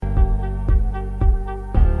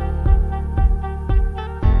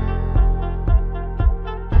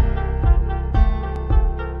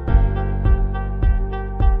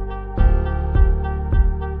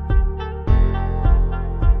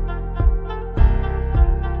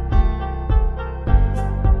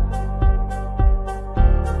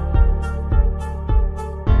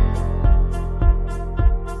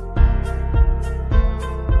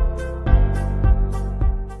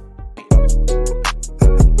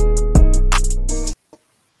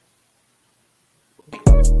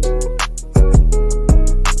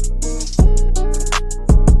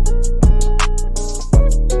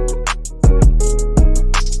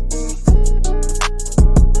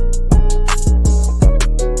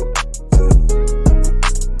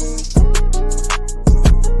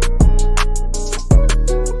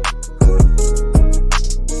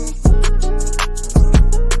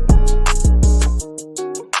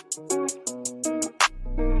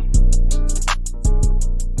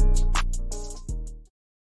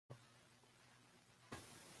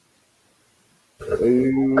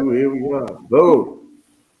Oh, here we are. Boom.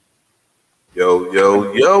 Yo,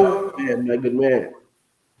 yo, yo. Man, my good man.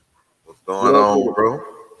 What's going Love with on, it. bro?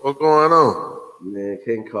 What's going on? Man,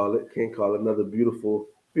 can't call it. Can't call it another beautiful,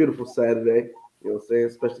 beautiful Saturday. You know what I'm saying?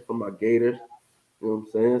 Especially for my Gators. You know what I'm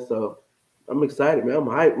saying? So I'm excited, man. I'm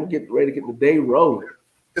hyped. I'm getting ready to get the day rolling.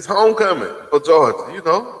 It's homecoming for Georgia.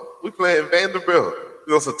 We playing Vanderbilt.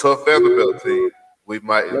 It's a tough Vanderbilt team. It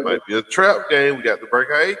Look, might be a trap game. We got the break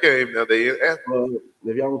A game now. They in Athens.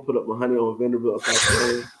 if y'all don't put up 100 on Vanderbilt, South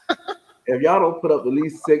Carolina, if y'all don't put up at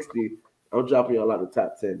least 60, I'm dropping y'all out the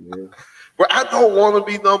top 10, man. But I don't want to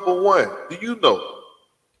be number one. Do you know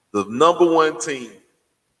the number one team?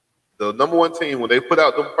 The number one team when they put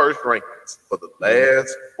out the first rankings for the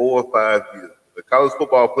last 4 or 5 years, the college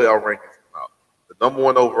football playoff rankings come out. The number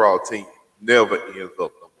one overall team never ends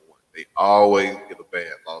up number one. They always get a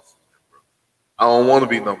bad loss. I don't want to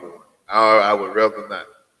be number one. I would rather not.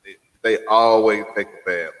 They always take a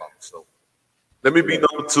bad loss. So let me be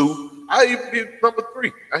number two. I even be number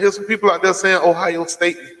three. I hear some people out there saying Ohio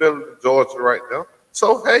State is better than Georgia right now.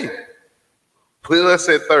 So hey, please let's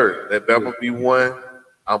say third. Let Bama be one.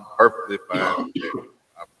 I'm perfectly fine with that.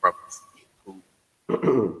 I promise. Cool.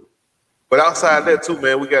 But outside that too,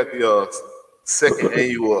 man, we got the second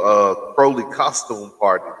annual Crowley costume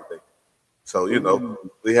party today. So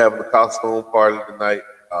we having a costume party tonight.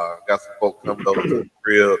 Got some folks coming over to the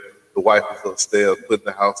crib. The wife is upstairs putting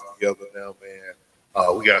the house together now, man.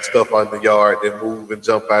 We got stuff on the yard that move and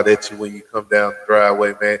jump out at you when you come down the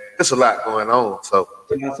driveway, man. There's a lot going on. So,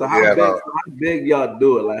 So how big y'all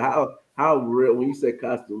do it? Like how real when you say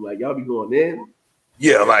costume, like y'all be going in?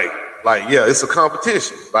 yeah, yeah, it's a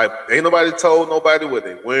competition. Like ain't nobody told nobody what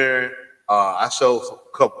they wearing. I showed some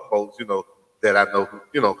couple folks, that I know,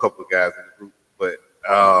 a couple of guys in the group. But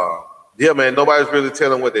yeah, man, nobody's really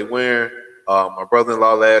telling what they wearing. My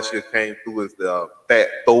brother-in-law last year came through as the Fat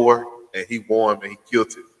Thor, and he won and he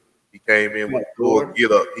killed it. He came in with the full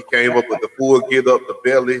get up. He came up with the full get up, the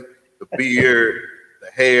belly, the beard,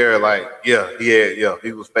 the hair. Like, he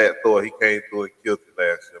was Fat Thor. He came through and killed it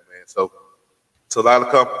last year, man. So it's a lot of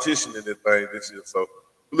competition in this thing this year. So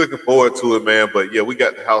we're looking forward to it, man. But yeah, we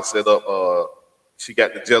got the house set up. She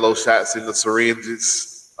got the Jello shots in the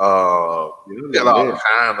syringes. We got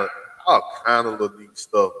all kind of little neat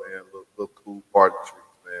stuff, man. Little cool party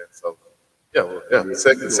treats, man. So yeah.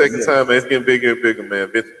 Second time, man. It's getting bigger and bigger, man.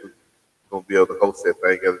 Eventually, we're gonna be able to host that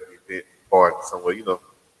thing at an event party somewhere.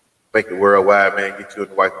 Make it worldwide, man. Get you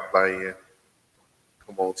and the wife to fly in.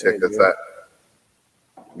 Come on, check us out.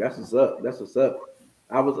 That's what's up. That's what's up.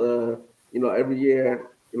 I was every year,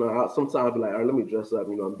 sometimes I'll be like, all right, let me dress up,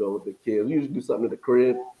 I'm doing with the kids. We usually do something at the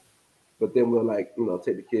crib, but then we'll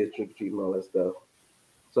take the kids trick or treat and all that stuff.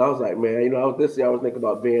 So I was like, man, this year I was thinking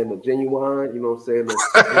about being the genuine, you know what I'm saying?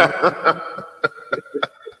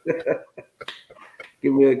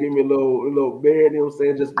 give me a little beard, you know what I'm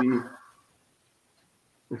saying? Just be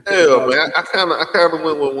yeah, man. I kind of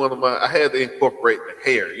went with one of my. I had to incorporate the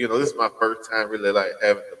hair. This is my first time really like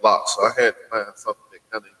having the locks, so I had to find something that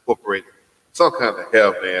kind of incorporated some kind of hair,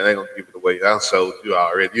 man. I ain't gonna give it away. I showed you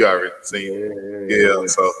already. You already seen it. Yeah.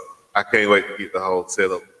 So I can't wait to get the whole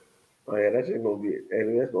setup. Oh yeah, that shit gonna be.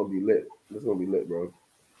 Hey, that's gonna be lit. That's gonna be lit, bro.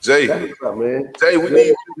 Jay, what's up, man. Jay, we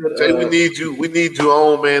need you. Jay, we need you. We need you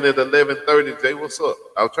on, man, at 11:30. Jay, what's up?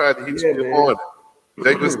 I'll try to hit you in the morning.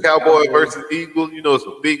 Jacobs Cowboy versus Eagles. It's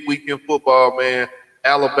a big weekend football, man.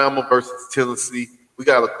 Alabama versus Tennessee. We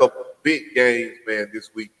got a couple big games, man, this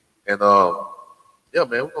week. And yeah,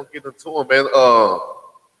 man, we're gonna get into them, man.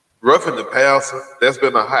 Roughing the passer. That's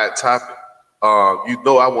been a hot topic. I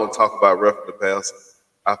want to talk about roughing the passer.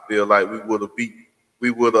 I feel like we would have beat.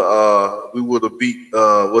 What's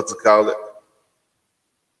it called?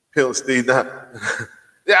 Penn State.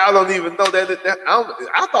 Yeah, I don't even know that.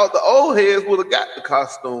 I thought the old heads would have got the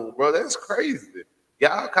costume, bro. That's crazy.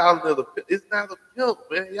 Y'all calling it it's not a pimp,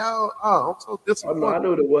 man. Y'all, I'm so disappointed. I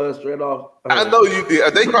knew it was straight off. I know you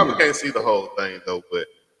did. They probably can't see the whole thing though, but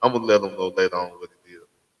I'm gonna let them know later on what it is.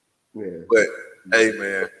 Yeah. But hey,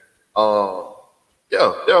 man,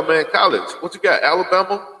 yeah, man. College, what you got?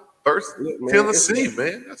 Alabama versus Tennessee,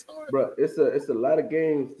 man. That's all right. Bro, it's a lot of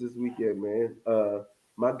games this weekend, man.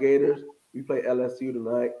 My Gators, we play LSU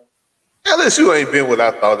tonight. LSU ain't been what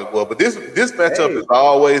I thought it was, but this matchup is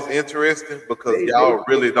always interesting because y'all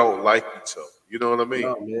really don't like each other. You know what I mean?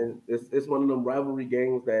 No, man. It's one of them rivalry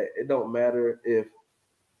games that it don't matter if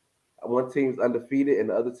one team's undefeated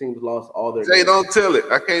and the other team's lost all their Jay, games. don't tell it.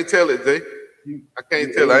 I can't tell it, Jay. I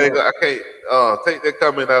can't tell it. I can't take that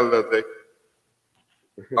comment out of there, Jay.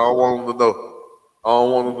 I don't want them to know. I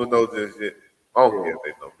don't want them to know just yet. Oh, yeah,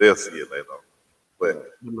 they know. They'll see it later on. But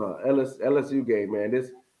no, LSU game, man.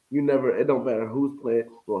 It don't matter who's playing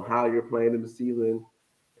or how you're playing in the season.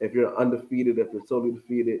 If you're undefeated, if you're totally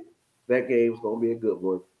defeated, that game's gonna be a good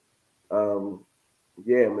one. Um,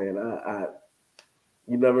 yeah, man. I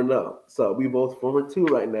you never know. So we both 4-2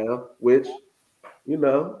 right now, which you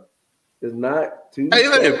know is not too hey,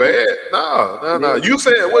 it ain't shabby. bad. No. Yeah, You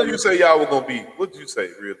said what did you say y'all were gonna be? What did you say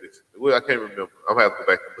realistically? Well, I can't remember. I'm gonna have to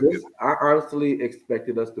go back and look at this I honestly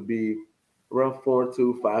expected us to be around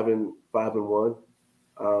 4-2, 5-1.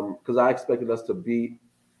 Because I expected us to beat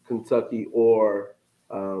Kentucky or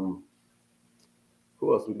who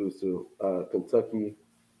else we lose to? Kentucky.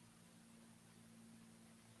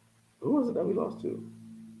 Who was it that we lost to?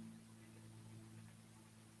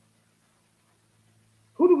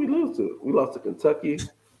 Who did we lose to? We lost to Kentucky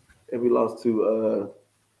and we lost to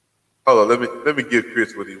Hold on, let me give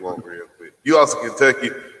Chris what he wants real quick. You lost to Kentucky,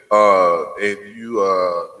 and you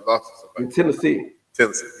lost to somebody. in Tennessee.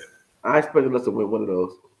 Tennessee. Yeah. I expected us to win one of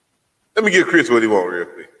those. Let me give Chris what he wants real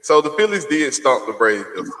quick. So the Phillies did stomp the Braves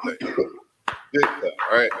yesterday. Good stuff,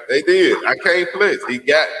 all right? They did. I can't flex.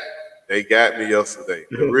 They got me yesterday.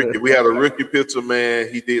 The rookie, we had a rookie pitcher,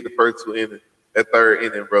 man. He did the first 2 innings, that third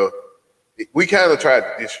inning, bro. We kind of tried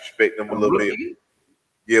to disrespect him a little bit.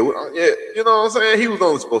 Yeah, you know what I'm saying? He was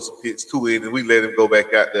only supposed to pitch 2 innings. We let him go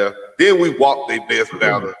back out there. Then we walked their best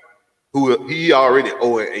batter, who he already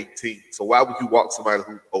 0-18. So why would you walk somebody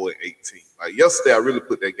who's 0-18? Like yesterday, I really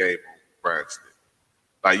put that game on Brian Smith.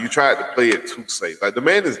 Like you tried to play it too safe. Like the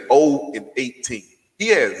man is 0-18. He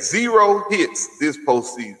has 0 hits this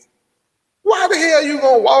postseason. Why the hell you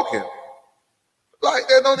gonna walk him? Like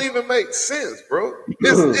that don't even make sense, bro.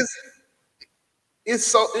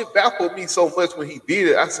 It baffled me so much when he did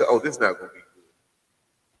it. I said, "Oh, this is not gonna be good."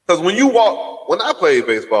 Because when I played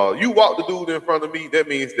baseball, you walk the dude in front of me. That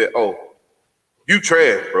means that you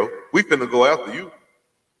trash, bro. We finna go after you.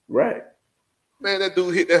 Right. Man, that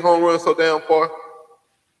dude hit that home run so damn far.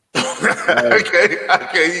 I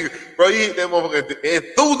can't. Bro, he hit that motherfucker and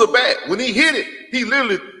threw the bat. When he hit it, he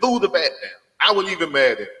literally threw the bat down. I wasn't even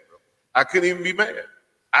mad at him, bro. I couldn't even be mad.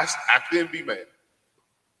 I couldn't be mad.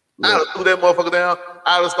 I'd have threw that motherfucker down.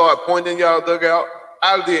 I'd have started pointing y'all dugout.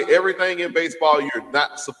 I'd have did everything in baseball you're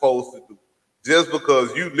not supposed to do. Just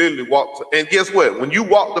because you literally walked. And guess what? When you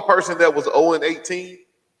walked the person that was 0-18,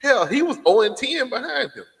 hell, he was 0-10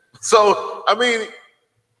 behind him. So, I mean,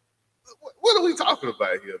 what are we talking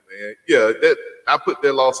about here, man? Yeah, I put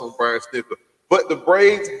that loss on Brian Snitker. But the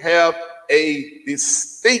Braves have a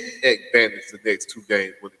distinct advantage the next 2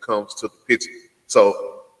 games when it comes to the pitching.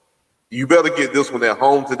 So you better get this one at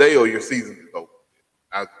home today or your season is over.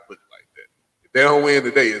 I put it like that. If they don't win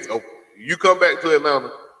today, it's over. You come back to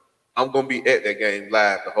Atlanta, I'm going to be at that game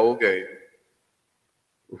live the whole game.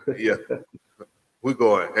 Yeah. We're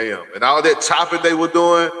going ham. And all that chopping they were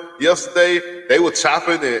doing yesterday, they were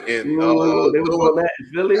chopping and they were doing that in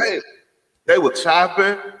Philly. They were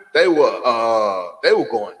chopping. They were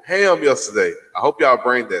going ham yesterday. I hope y'all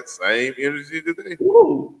bring that same energy today.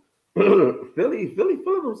 Ooh. Philly feeling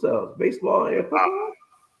themselves. Baseball and football.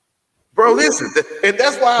 Bro, listen, and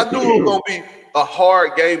that's why I knew it was gonna be a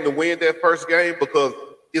hard game to win that first game because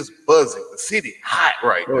it's buzzing. The city hot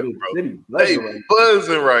right now, bro. They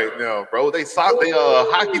buzzing right now, bro. They saw the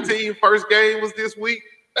hockey team first game was this week.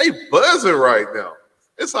 They buzzing right now.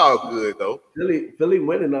 It's all good though. Philly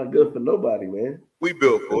winning not good for nobody, man. We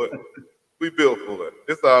built for it.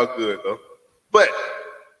 It's all good though. But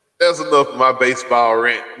that's enough of my baseball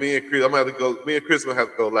rant. Me and Chris gonna have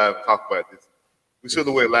to go live and talk about this. We should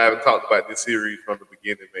have went live and talked about this series from the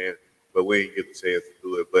beginning, man. But we didn't get the chance to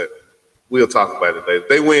do it. But we'll talk about it later. If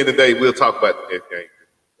they win today, we'll talk about the next game.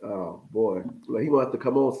 Oh boy, he gonna have to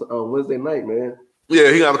come on Wednesday night, man.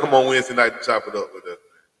 Yeah, he got to come on Wednesday night to chop it up with us,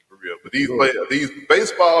 for real. But these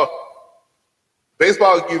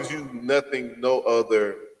baseball gives you nothing, no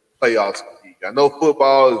other playoffs league. I know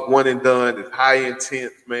football is one and done, it's high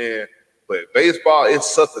intense, man. But baseball is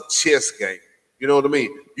such a chess game. You know what I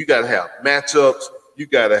mean? You got to have matchups. You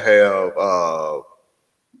got to have,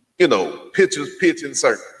 pitchers pitch in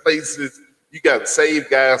certain places. You got to save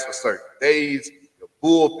guys for certain days. Your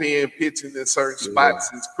bullpen pitching in certain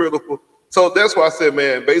spots is critical. So that's why I said,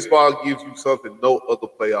 man, baseball gives you something no other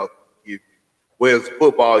playoff can give you. Whereas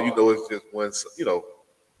football, it's just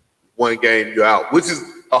one game you're out, which is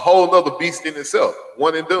a whole nother beast in itself.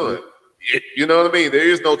 One and done. You know what I mean? There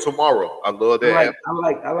is no tomorrow. I love that.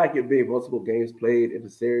 I like it being multiple games played in the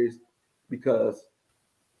series because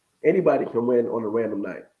anybody can win on a random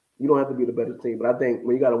night. You don't have to be the better team, but I think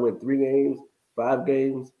when you got to win 3 games, 5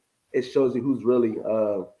 games, it shows you who's really,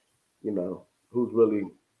 who's really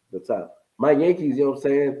the top. My Yankees, you know what I'm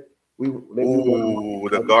saying? Ooh,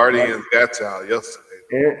 the Guardians got y'all yesterday.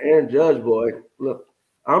 Aaron Judge, boy. Look,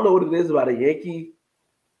 I don't know what it is about a Yankee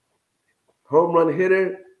home run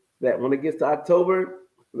hitter that when it gets to October,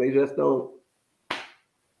 they just don't.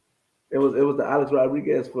 It was the Alex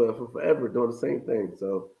Rodriguez for forever doing the same thing.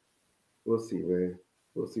 So we'll see, man.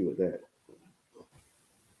 We'll see with that.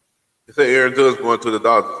 You say Aaron Judge going to the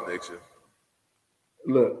Dodgers next year.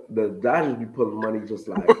 Look, the Dodgers be pulling money just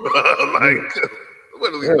like. Like,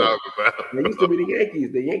 what are we talking about? They used to be the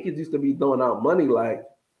Yankees. The Yankees used to be throwing out money like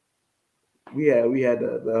we had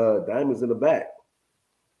the diamonds in the back.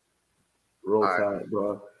 Roll Tide,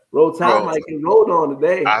 bro. Roll Tide might get rolled on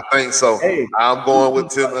today. I think so. Hey, I'm going with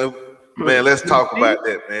Tennessee. Man, let's talk about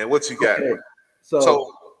that, man. What you got? Okay.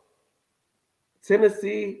 So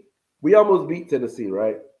Tennessee, we almost beat Tennessee,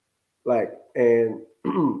 right? Like, and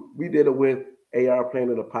we did it with AR playing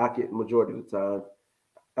in the pocket majority of the time.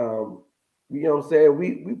 You know what I'm saying?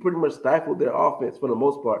 We pretty much stifled their offense for the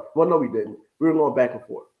most part. Well, no, we didn't. We were going back and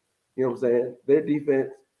forth. You know what I'm saying? Their defense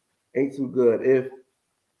ain't too good. If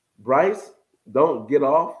Bryce don't get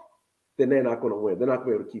off, then they're not going to win. They're not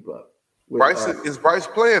going to be able to keep up. Is Bryce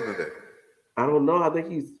playing today? I don't know. I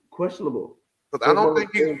think he's questionable. But I don't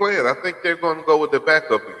think he's playing. I think they're going to go with the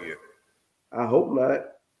backup again. I hope not.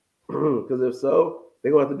 Because if so,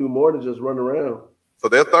 they're going to have to do more than just run around. So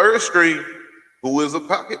their third string, who is a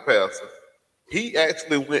pocket passer, he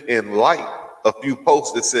actually went and liked a few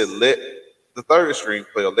posts that said, let the third string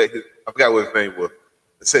player, I forgot what his name was.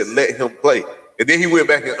 It said, let him play. And then he went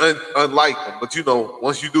back and unliked him. But you know,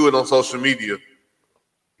 once you do it on social media,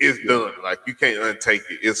 it's done. Like, you can't untake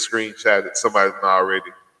it. It's screenshotted. Somebody already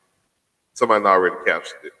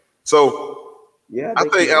captured it. So yeah, I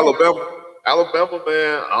think Alabama,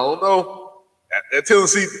 man, I don't know. At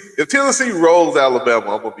Tennessee, if Tennessee rolls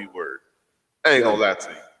Alabama, I'm gonna be worried. I ain't gonna lie to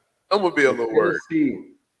you. I'm gonna be a little worried.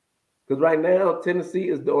 Because right now, Tennessee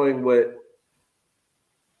is doing what,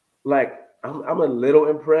 like, I'm a little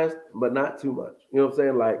impressed, but not too much. You know what I'm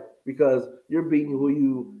saying? Like, because you're beating who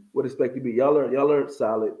you would expect to beat. Y'all are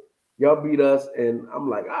solid. Y'all beat us, and I'm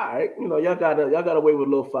like, all right, you know, y'all got away with a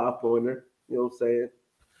little 5-pointer. You know what I'm saying?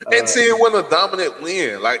 And seeing when a dominant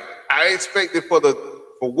win, like, I expected for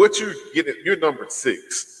what you're getting, you're number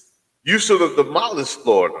 6. You should have demolished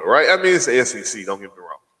Florida, right? I mean, it's the SEC. Don't get me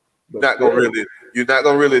wrong. You're not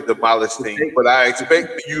gonna really demolish teams, but I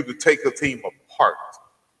expect you to take a team apart.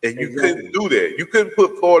 And you couldn't do that. You couldn't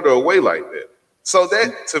put Florida away like that. So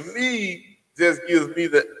that, to me, just gives me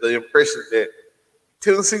the impression that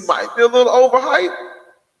Tennessee might be a little overhyped.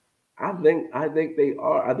 I think they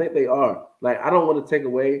are. I think they are. Like, I don't want to take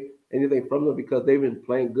away anything from them because they've been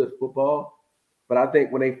playing good football. But I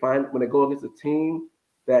think when they go against a team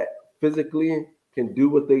that physically can do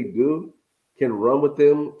what they do, can run with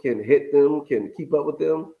them, can hit them, can keep up with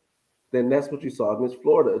them, then that's what you saw against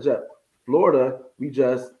Florida. Florida, we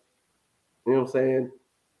just, you know what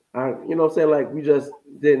I'm saying? Like, we just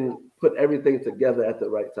didn't put everything together at the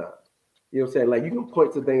right time. You know what I'm saying? Like, you can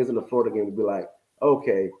point to things in the Florida game and be like,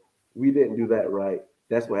 okay, we didn't do that right.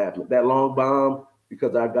 That's what happened. That long bomb,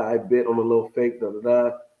 because our guy bit on a little fake,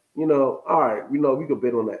 da-da-da. You know, all right, we know we can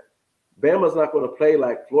bid on that. Bama's not going to play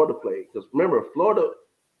like Florida played. Because remember, Florida,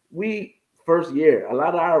 first year, a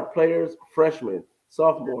lot of our players, freshmen,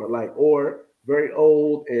 sophomore, like, or very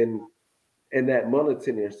old and that Muller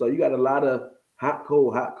tenure. So you got a lot of hot,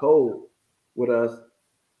 cold with us.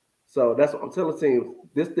 So that's what I'm telling teams.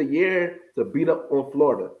 This the year to beat up on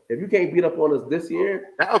Florida. If you can't beat up on us this year,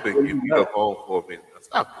 how big you beat up on for me?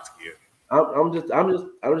 Stop this year. I'm just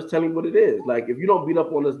telling you what it is. Like, if you don't beat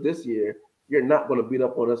up on us this year, you're not going to beat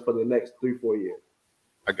up on us for the next 3-4 years.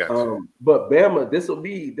 I got you. But Bama, this will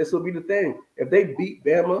be the thing. If they beat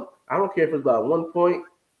Bama, I don't care if it's about 1 point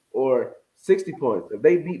or 60 points. If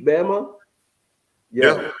they beat Bama,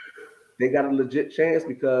 they got a legit chance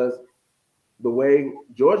because the way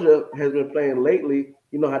Georgia has been playing lately,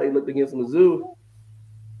 you know how they looked against Mizzou.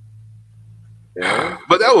 Yeah.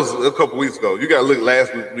 But that was a couple weeks ago. You got to look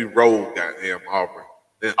last week. We rolled goddamn Auburn.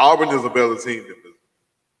 And Auburn is a better team than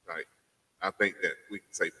Mizzou. Like, I think that we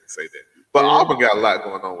can safely say that. But Auburn got a lot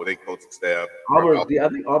going on with their coaching staff. I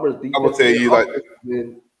think Auburn's defense. I'm gonna tell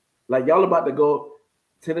you, like y'all about to go.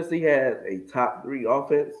 Tennessee has a top 3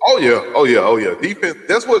 offense. Oh yeah. Defense.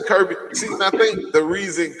 That's what Kirby. See, and I think the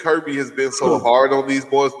reason Kirby has been so hard on these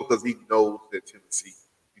boys because he knows that Tennessee,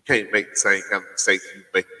 you can't make the same kind of mistakes you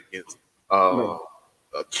make against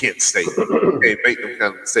Kent State. You can't make them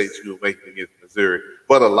kind of mistakes you were making against Missouri.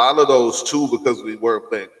 But a lot of those too, because we weren't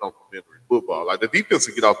playing complementary football. Like, the defense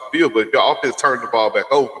will get off the field, but if your offense turn the ball back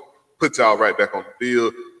over, put y'all right back on the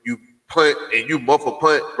field. You punt and you muff a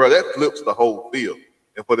punt, bro. That flips the whole field.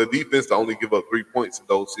 And for the defense to only give up 3 points in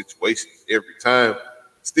those situations every time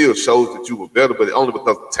still shows that you were better, but only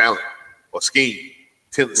because of talent or scheme.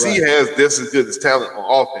 Tennessee has just as good as talent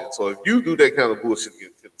on offense. So if you do that kind of bullshit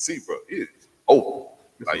against Tennessee, bro, it's over.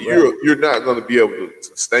 Like you're not going to be able to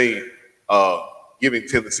sustain giving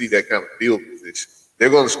Tennessee that kind of field position. They're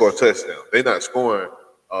going to score a touchdown. They're not scoring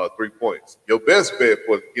 3 points. Your best bet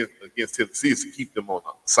against Tennessee is to keep them on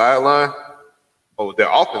the sideline, or their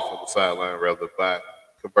offense on the sideline rather, by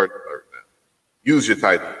converting third down. Use your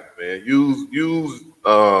tight end, man. Use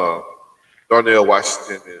Darnell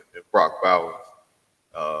Washington and Brock Bowers.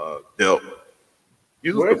 Delp.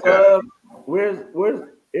 Where's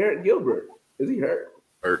Eric Gilbert? Is he hurt?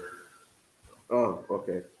 Hurt. Oh,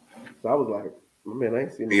 okay. So I was like, man, I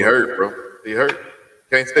ain't seen him. He hurt, bro. He hurt.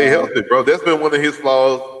 Can't stay healthy, bro. That's been one of his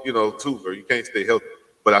flaws, too, bro. You can't stay healthy.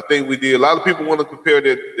 But I think we did. A lot of people want to compare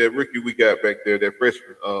that rookie we got back there, that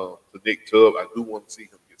freshman, to Nick Chubb. I do want to see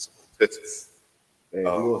him get some more touches. And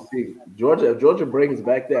we'll see. Georgia, if Georgia brings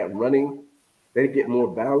back that running, they get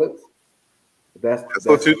more balance. That's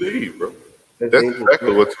what you need, bro. That's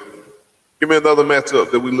exactly what you need. Give me another matchup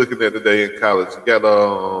that we're looking at today in college. You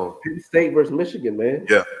got Penn State versus Michigan, man.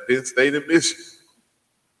 Yeah, Penn State and Michigan.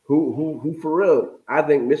 Who for real? I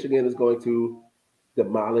think Michigan is going to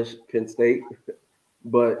demolish Penn State,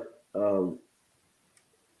 but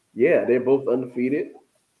they're both undefeated.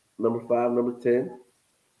 Number 5, number 10,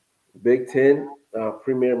 Big Ten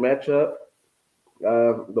premier matchup.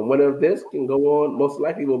 The winner of this can go on. Most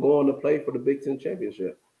likely, will go on to play for the Big Ten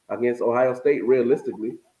championship against Ohio State.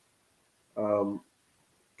 Realistically,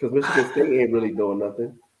 because Michigan State ain't really doing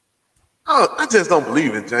nothing. I just don't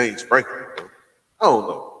believe in James Franklin, bro. I don't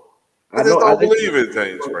know. I don't believe in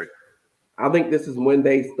James Franklin. I think this is when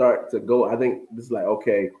they start to go. I think this is like,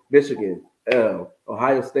 okay, Michigan, L,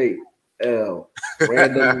 Ohio State, L,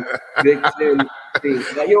 random Big Ten teams.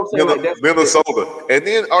 Like, you know what I'm saying? Like, Minnesota. And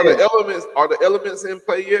then are the elements in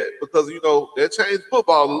play yet? Because that changed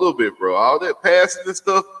football a little bit, bro. All that passing and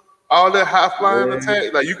stuff, all that high flying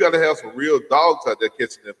attack. Like, you gotta have some real dogs out there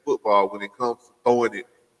catching that football when it comes to throwing it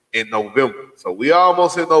in November. So we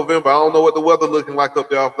almost in November. I don't know what the weather looking like up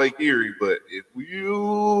there off Lake Erie, but if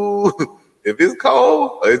it's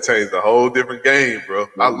cold, it changed a whole different game, bro.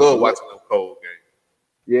 I love watching them cold games.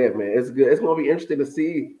 Yeah, man, it's good. It's gonna be interesting to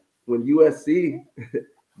see when USC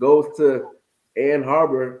goes to Ann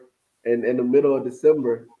Arbor in the middle of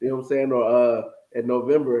December, you know what I'm saying, or in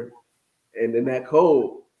November, and in that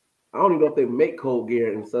cold. I don't even know if they make cold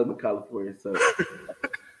gear in Southern California, so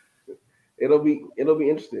it'll be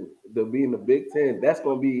interesting to be in the Big Ten. That's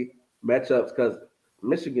gonna be matchups because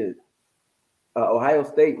Michigan, Ohio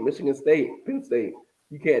State, Michigan State, Penn State,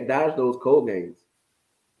 you can't dodge those cold games.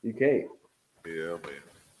 You can't. Yeah, man.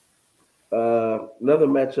 Another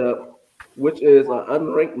matchup, which is an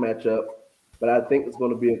unranked matchup, but I think it's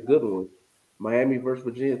going to be a good one. Miami versus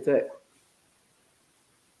Virginia Tech.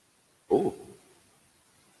 Oh.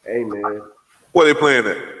 Hey, man. What are they playing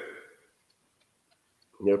at?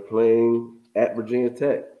 They're playing at Virginia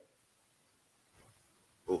Tech.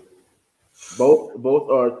 Ooh. Both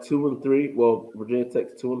are 2-3. Well, Virginia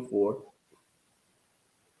Tech's 2-4.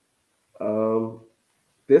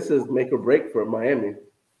 This is make or break for Miami.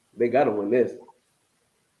 They got to win this.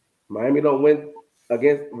 Miami don't win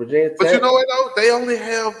against Virginia Tech. But you know what, though? They only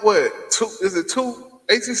have, two? Is it 2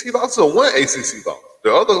 ACC losses or 1 ACC loss?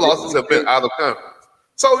 The other losses have been out of conference.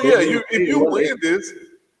 So, yeah, if you win this.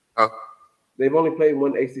 They've only played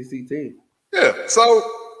 1 ACC team. Yeah, so,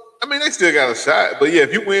 I mean, they still got a shot. But, yeah,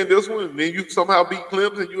 if you win this one, then you somehow beat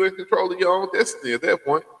Clemson, you're in control of your own destiny at that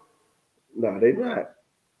point. No, they're not.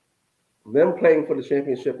 Them playing for the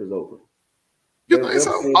championship is over. You think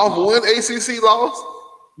so? Off 1 ACC loss?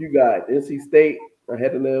 You got NC State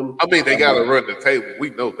ahead of them. I mean, they got to run the table. We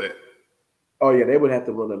know that. Oh, yeah, they would have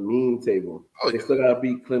to run a mean table. They still got to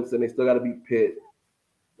beat Clemson. They still got to beat Pitt.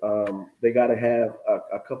 They got to have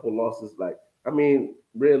a couple losses. Like, I mean,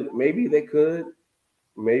 really, maybe they could.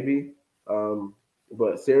 Maybe.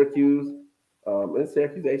 But Syracuse, is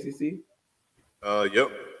Syracuse ACC?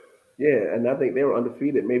 Yep. Yeah, and I think they were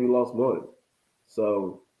undefeated, maybe lost 1.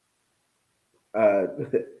 So,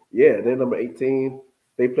 they're number 18.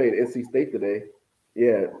 They played NC State today.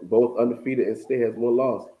 Yeah, both undefeated. NC State has 1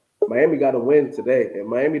 loss. Miami got to win today. If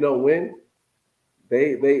Miami don't win,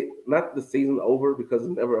 they not the season over because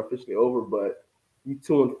it's never officially over, but you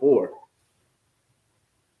 2-4.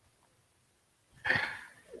 I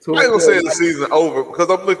ain't gonna say the season over because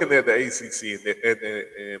I'm looking at the ACC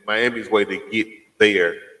and Miami's way to get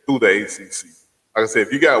there through the ACC. Like I said,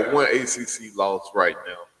 if you got 1 ACC loss right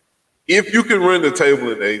now, if you can run the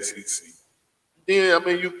table in the ACC, Yeah, I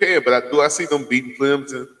mean you can, but do I see them beating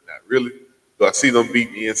Clemson? Not really. Do I see them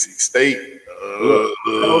beating NC State? Look,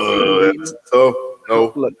 I don't see them beating. Tough.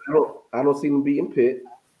 No. Look, I don't see them beating Pitt.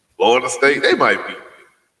 Florida State, they might beat.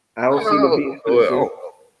 I don't see them beating Clemson.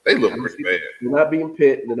 They look pretty bad. They're not beating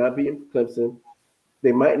Pitt. They're not beating Clemson.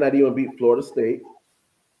 They might not even beat Florida State.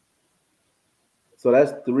 So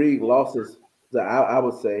that's 3 losses that I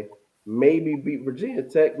would say. Maybe beat Virginia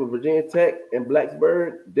Tech, but Virginia Tech and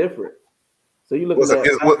Blacksburg different. So you look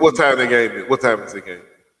at what time the game is? What time is the game?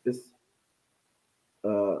 It's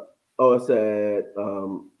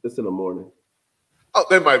it's in the morning. Oh,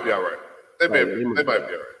 they might be all right. They might be all right.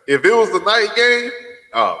 If it was the night game,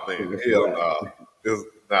 oh man, hell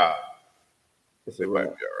nah. They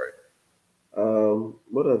might be all right.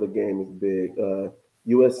 What other game is big?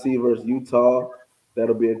 USC versus Utah.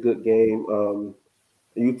 That'll be a good game.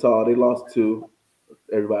 Utah, they lost 2.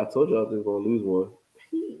 Everybody, I told you I was going to lose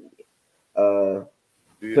 1.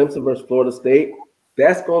 Clemson versus Florida State.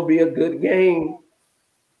 That's going to be a good game.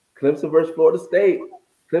 Clemson versus Florida State.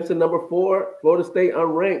 Clemson number 4, Florida State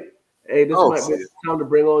unranked. Hey, this might be time to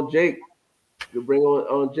bring on Jake. To bring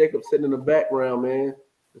on Jacob sitting in the background, man,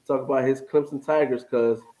 to talk about his Clemson Tigers,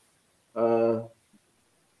 because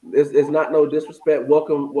it's not no disrespect.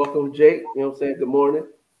 Welcome, Jake. You know what I'm saying? Good morning.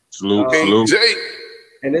 Salute. Jake.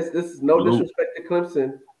 And this is no disrespect to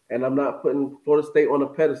Clemson, and I'm not putting Florida State on a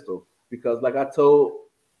pedestal, because like I told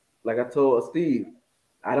Steve,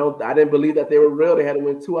 I didn't believe that they were real. They had to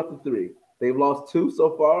win 2 out of 3. They've lost 2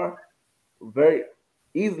 so far. Very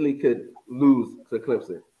easily could lose to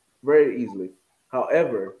Clemson. Very easily.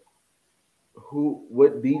 However,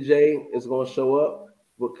 what DJ is going to show up,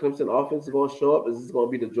 what Clemson offense is going to show up, is this going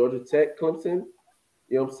to be the Georgia Tech Clemson?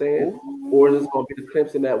 You know what I'm saying? Or is this going to be the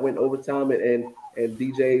Clemson that went overtime and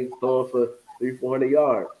DJ throwing for 300-400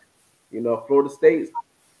 yards? You know, Florida State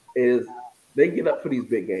they get up for these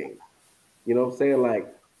big games. You know what I'm saying?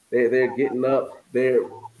 Like they're getting up, they're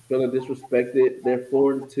feeling disrespected, they're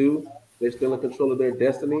 4-2, they're still in control of their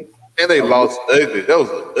destiny. And they lost ugly. That was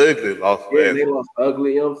an ugly loss. Yeah, they lost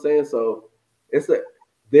ugly, you know what I'm saying? So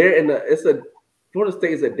Florida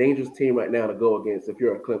State is a dangerous team right now to go against if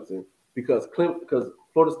you're a Clemson, because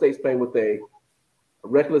Florida State's playing with a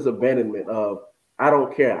reckless abandonment of, I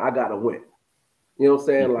don't care, I gotta win. You know what I'm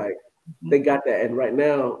saying? Like they got that, and right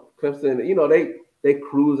now Clemson, you know, they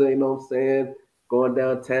cruising, you know what I'm saying, going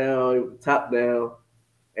downtown, top down,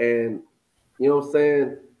 and you know what I'm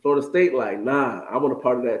saying, Florida State like, nah, I want a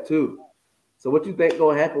part of that too. So what you think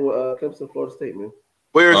gonna happen with Clemson, Florida State, man?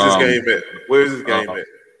 Where is this game at? Where is this game at?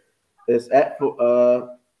 It's at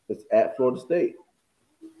Florida State.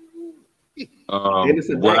 And it's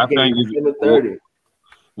what I think is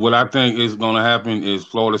what I think is going to happen is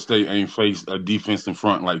Florida State ain't faced a defense in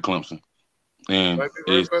front like Clemson, and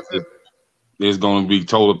it's going to be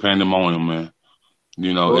total pandemonium, man.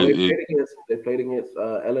 You know, they played against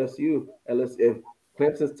LSU. If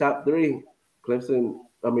Clemson's top 3,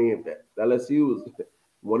 LSU was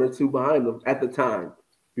 1 or 2 behind them at the time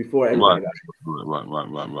before everybody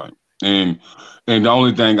got right. And the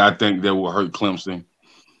only thing I think that will hurt Clemson,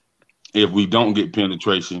 if we don't get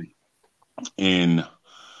penetration and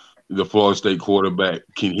the Florida State quarterback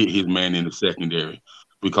can hit his man in the secondary,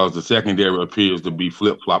 because the secondary appears to be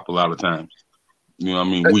flip-flop a lot of times. You know what I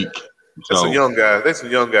mean? Weak. That's some young guys. There's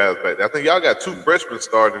some young guys back there. I think y'all got 2 freshmen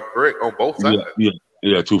starting, correct, on both sides?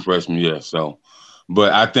 Yeah, 2 freshmen, yeah. So,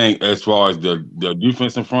 but I think as far as the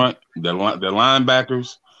defense in front, the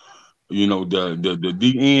linebackers, you know, the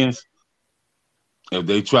D ends, if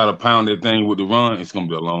they try to pound that thing with the run, it's going to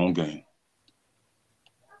be a long game.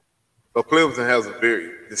 But Clemson has a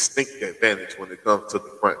very distinct advantage when it comes to the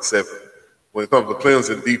front 7. When it comes to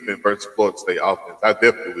Clemson defense versus Florida State offense, I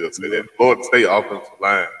definitely will say that. Florida State offensive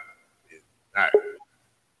line is not, I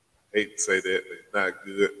hate to say that, but it's not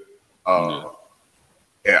good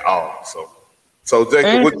at all. So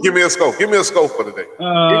Jacob, give me a scope. Give me a scope for today. Give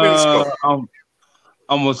me a scope.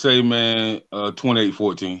 I'm going to say, man,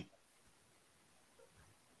 28-14.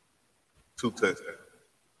 2 touchdowns.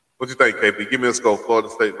 What you think, KB? Give me a score. Florida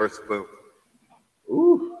State versus Clemson.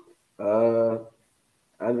 Ooh, I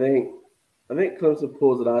think Clemson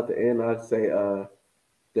pulls it out at the end. I'd say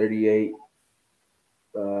 38,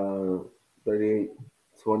 20,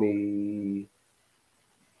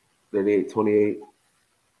 38-28.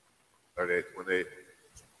 38-28.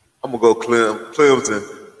 I'm gonna go Clemson.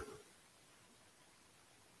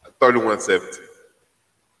 31-17.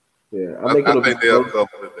 Yeah, I think they'll cover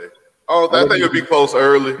today. I think it'll be close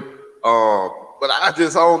early. But I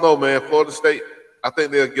don't know, man. Florida State, I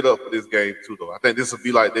think they'll get up for this game too, though. I think this will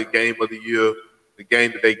be like their game of the year, the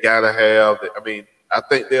game that they gotta have. I mean, I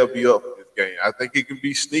think they'll be up for this game. I think it can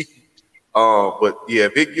be sneaky. But yeah,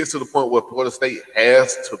 if it gets to the point where Florida State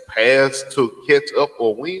has to pass to catch up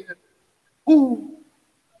or win, ooh,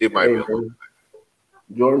 it might be.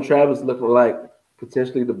 Jordan Travis looking like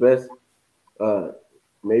potentially the best,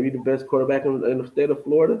 maybe the best quarterback in the state of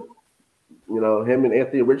Florida. You know, him and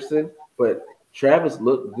Anthony Richardson. But Travis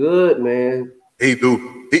looked good, man. He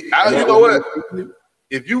do. You know what?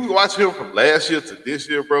 If you watch him from last year to this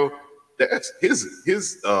year, bro, that's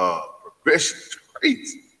his progression is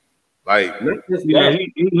crazy. Like, yeah,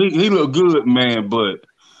 he looked good, man, but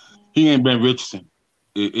he ain't been Richardson.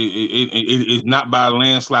 It's not by a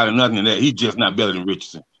landslide or nothing. That he's just not better than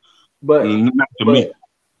Richardson. But not to me.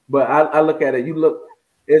 But I look at it. You look.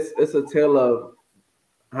 It's a tale of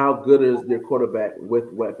how good is your quarterback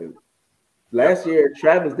with weapons. Last year,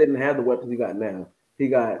 Travis didn't have the weapons he got now. He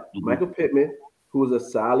got Michael Pittman, who was a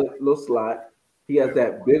solid little slot. He has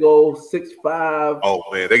that big old 6'5". Oh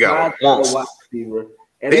man, they got a wide receiver.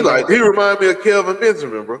 And he reminds me of Kelvin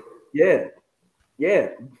Benjamin, bro. Yeah,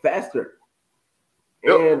 faster.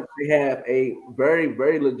 Yep. And they have a very,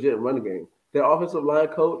 very legit running game. Their offensive line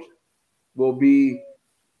coach will be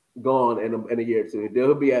gone in a year or two.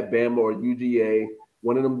 They'll be at Bama or UGA.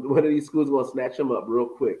 One of these schools is going to snatch him up real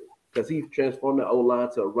quick because he transformed the O-line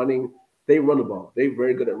to running. They run the ball. They're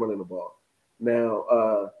very good at running the ball. Now,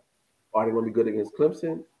 are they going to be good against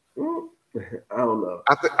Clemson? I don't know.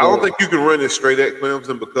 I don't think you can run it straight at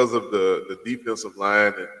Clemson because of the defensive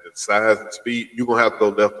line and the size and speed. You're going to have to go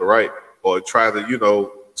left or right or try to,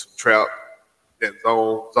 trap that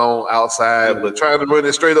zone outside, but trying to run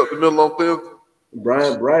it straight up the middle on Clemson.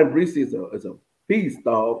 Brian Brees is a beast,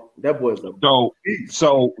 dog. That boy's a beast.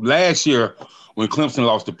 So last year when Clemson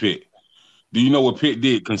lost to Pitt, do you know what Pitt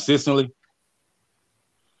did consistently?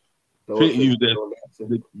 Pitt used that.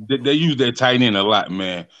 They use that tight end a lot,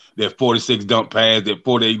 man. That 46 dump pass, that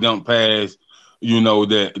 48 dump pass.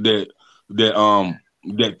 That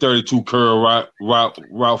 32 curl route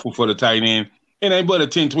for the tight end. It ain't but a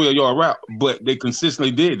 10, 12 yard route, but they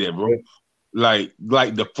consistently did that, bro. Like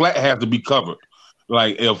the flat has to be covered.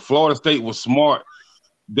 Like if Florida State was smart,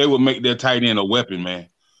 they would make their tight end a weapon, man.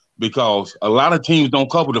 Because a lot of teams don't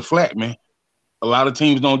cover the flat, man. A lot of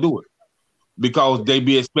teams don't do it because they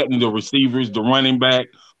be expecting the receivers, the running back,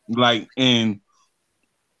 and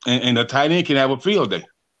the tight end can have a field day.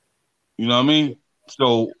 You know what I mean?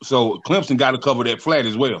 So Clemson got to cover that flat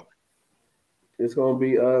as well. It's gonna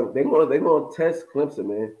be they're gonna test Clemson,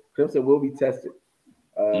 man. Clemson will be tested.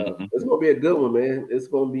 It's gonna be a good one, man. It's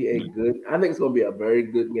gonna be I think it's gonna be a very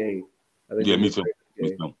good game. Me too.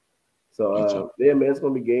 So man, it's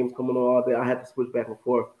gonna be games coming on all day. I had to switch back and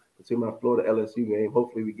forth between my Florida LSU game.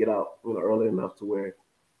 Hopefully we get out early enough to where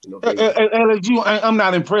LSU. I'm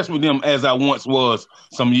not impressed with them as I once was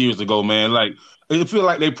some years ago, man. Like it feel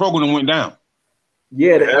like their program went down.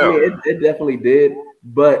 Yeah, I mean it definitely did,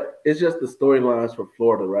 but it's just the storylines for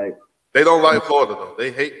Florida, right? They don't like Florida though.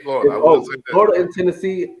 They hate Florida. Florida and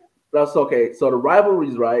Tennessee. That's okay. So the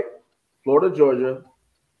rivalries, right? Florida, Georgia,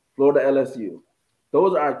 Florida, LSU.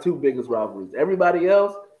 Those are our two biggest rivalries. Everybody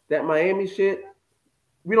else, that Miami shit,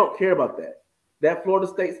 we don't care about that. That Florida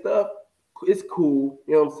State stuff, it's cool.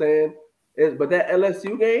 You know what I'm saying? But that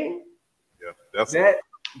LSU game,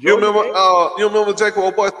 You remember Jacob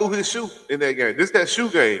O'Boy threw his shoe in that game? This that shoe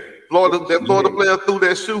game. Florida player threw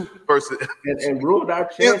that shoe versus and ruined our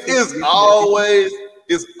chances.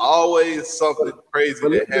 It's always something crazy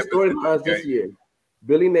that happens. Storylines this year.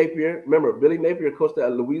 Billy Napier, remember Billy Napier coached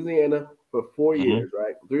at Louisiana for 4 years,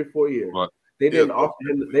 right? 3 or 4 years. Right. They didn't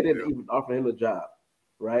even offer him a job,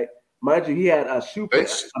 right? Mind you, he had a shoe print.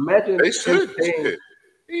 Imagine him saying,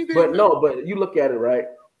 but you look at it, right?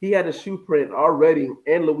 He had a shoe print already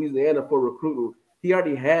in Louisiana for recruiting. He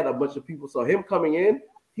already had a bunch of people. So him coming in,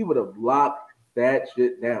 he would have locked that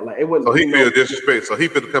shit down. Like it wasn't. So he feel disrespect. So he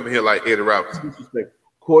finna come in here like Eddie Robinson. Disrespect.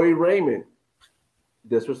 Corey Raymond,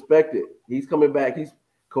 disrespected. He's coming back. He's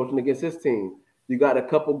coaching against his team. You got a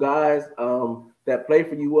couple guys that play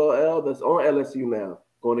for ULL that's on LSU now,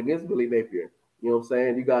 going against Billy Napier. You know what I'm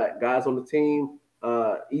saying? You got guys on the team,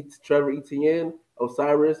 Trevor Etienne,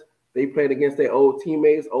 Osiris. They played against their old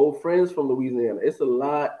teammates, old friends from Louisiana. It's a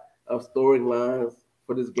lot of storylines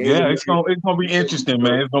for this game. Yeah, it's gonna be interesting,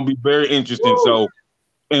 man. It's gonna be very interesting. Woo! So,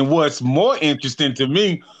 and what's more interesting to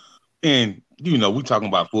me, and we talking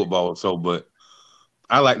about football, but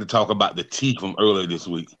I like to talk about the tea from earlier this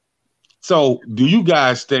week. So, do you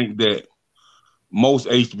guys think that most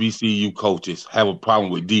HBCU coaches have a problem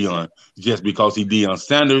with Deion just because he's Deion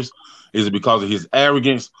Sanders? Is it because of his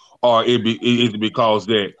arrogance, or is it because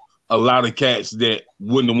that a lot of cats that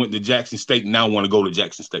wouldn't have went to Jackson State now want to go to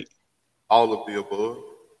Jackson State? All of the above.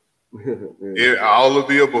 Yeah, all of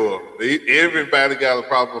the above. Everybody got a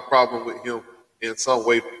problem with him in some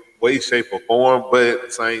way, shape, or form. But at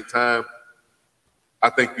the same time, I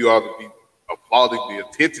think you ought to be applauding the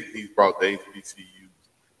attention he's brought to HBCUs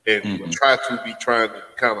and trying to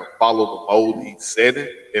kind of follow the mold he's setting,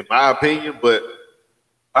 in my opinion. But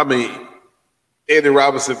I mean, Eddie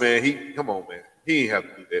Robinson, man, come on, man, he ain't have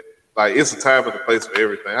to do that. Like, it's a time and a place for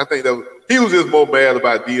everything. I think he was just more mad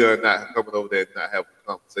about Deion not coming over there and not having a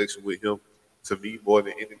conversation with him. To me, more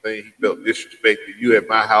than anything, he felt disrespected. You at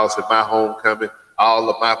my house, at my homecoming, all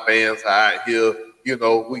of my fans are out here. You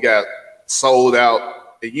know, we got sold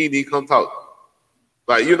out, and you didn't come talk.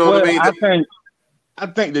 Like, you know what I mean? I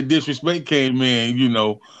think the disrespect came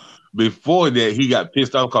in, before that he got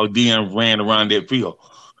pissed off because Deion ran around that field.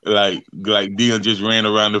 Like Deion just ran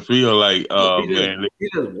around the field like, man. He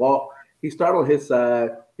just walked. He started on his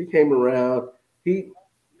side. He came around. He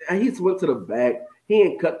went to the back. He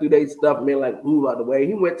ain't cut through their stuff, man, like move out the way.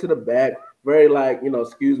 He went to the back, very like,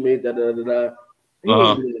 excuse me, da da da da. He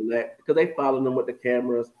ain't doing that because they following him with the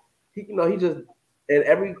cameras. He just, and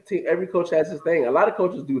every coach has his thing. A lot of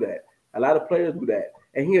coaches do that. A lot of players do that.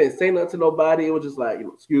 And he didn't say nothing to nobody. It was just like,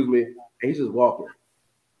 excuse me, and he's just walking.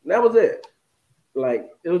 And that was it. Like,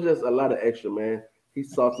 it was just a lot of extra, man.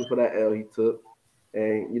 He's salty for that L he took.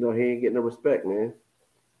 And, he ain't getting the respect, man.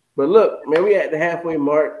 But look, man, we at the halfway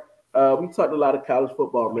mark. We talked a lot of college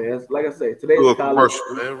football, man. Like I said, today's college.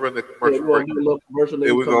 Commercial, man. Run the commercial break. Do a little commercial.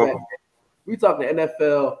 Then we come back. We talking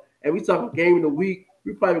NFL, and we talking game of the week.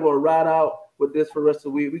 We probably going to ride out with this for the rest of the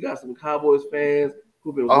week. We got some Cowboys fans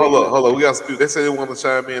who've been. Hold up. We got some. They say they want to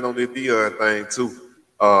chime in on the Deion thing too.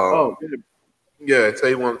 Yeah, say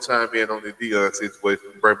they want to chime in on the Deion situation.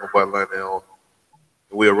 Bring my boy Lonnie on.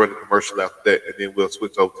 We'll run the commercial after that, and then we'll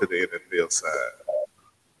switch over to the NFL side.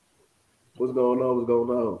 What's going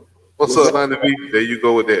on? What's up, Lonnie B? There you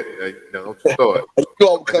go with that. Don't you start. You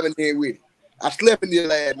know I'm coming in with it. I slept in there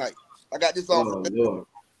last night. I got this on. Lord.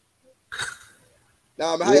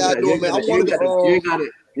 Nah, man, how y'all doing, man?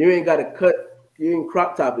 You ain't got to cut. You ain't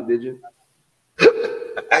crop top it, did you?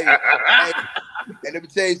 hey, and let me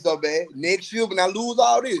tell you something, man. Next year when I lose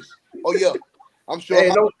all this, oh yeah, I'm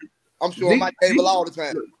sure. I'm sure my table all the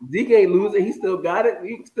time. Zeke ain't losing. He still got it.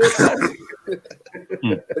 He still got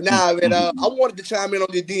it. But nah, man, I wanted to chime in on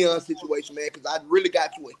the Deion situation, man, because I really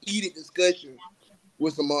got to a heated discussion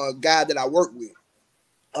with some guy that I work with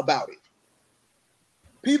about it.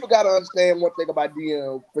 People got to understand one thing about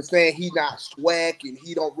Deion for saying he not swag and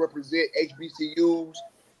he don't represent HBCUs.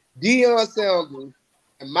 Deion Sanders,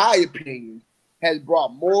 in my opinion, has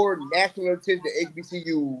brought more national attention to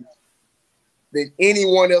HBCUs than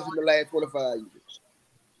anyone else in the last 25 years.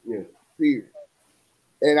 Yeah. Period.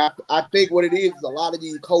 And I think what it is a lot of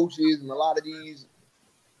these coaches and a lot of these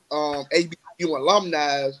HBCU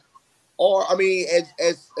alumni are, I mean,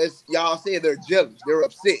 as y'all said, they're jealous. They're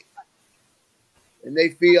upset. And they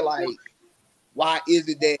feel like, why is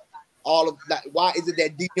it that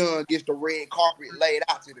Deion gets the red carpet laid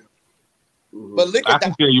out to them? Mm-hmm. But look at I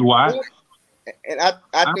can tell you why. And I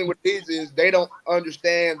think what it is they don't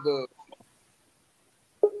understand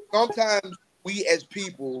sometimes we as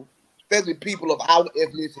people, especially people of our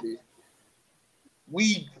ethnicity,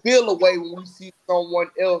 we feel a way when we see someone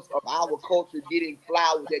else of our culture getting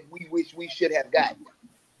flowers that we wish we should have gotten.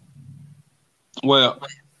 Well,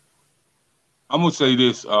 I'm gonna say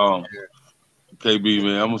this, KB,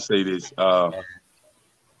 man. I'm gonna say this.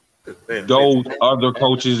 Those other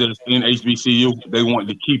coaches that's in HBCU, they want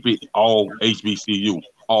to keep it all HBCU,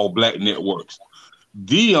 all black networks.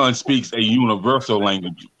 Deion speaks a universal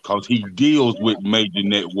language because he deals with major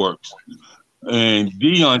networks, and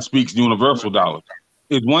Deion speaks universal dollars.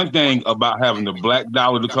 It's one thing about having the black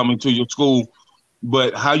dollar to come into your school,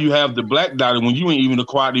 but how you have the black dollar when you ain't even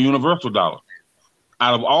acquired the universal dollar.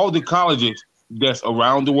 Out of all the colleges that's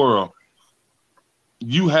around the world,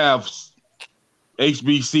 you have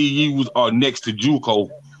HBCUs are next to JUCO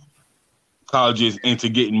colleges into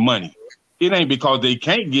getting money. It ain't because they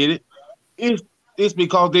can't get it. It's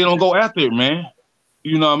because they don't go after it, man.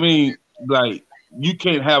 You know what I mean? Like, you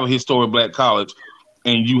can't have a historic black college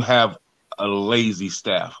and you have a lazy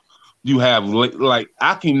staff. You have, like,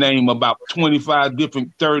 I can name about 25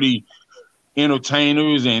 different 30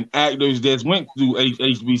 entertainers and actors that went through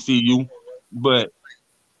HBCU, but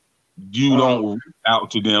you don't reach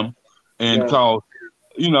out to them. And cause,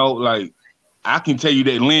 like, I can tell you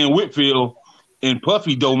that Lynn Whitfield and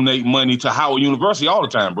Puffy donate money to Howard University all the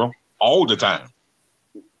time, bro. All the time.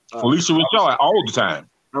 Felicia Richard all the time.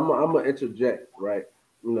 I'm gonna interject, right?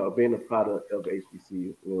 Being a product of HBCU,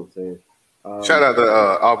 you know what I'm saying? Shout out to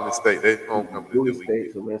Albany State. They homecoming Bowie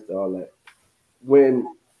State, semester, all that. When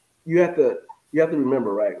you have to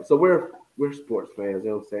remember, right? So we're sports fans, you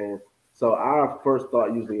know what I'm saying? So our first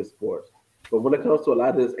thought usually is sports. But when it comes to a lot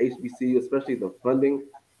of this HBCU, especially the funding,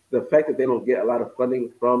 the fact that they don't get a lot of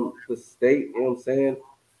funding from the state, you know what I'm saying?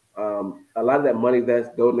 A lot of that money that's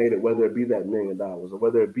donated, whether it be that $1 million or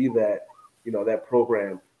whether it be that that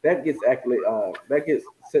program, that gets actually that gets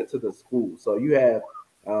sent to the school. So you have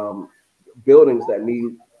um, buildings that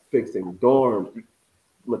need fixing, dorms,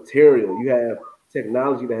 material. You have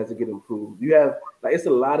technology that has to get improved. You have like it's a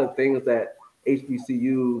lot of things that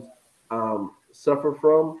HBCUs suffer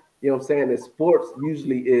from. You know what I'm saying? And sports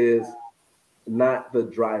usually is not the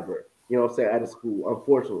driver. You know what I'm saying? At a school,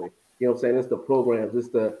 unfortunately. You know what I'm saying? It's the programs, it's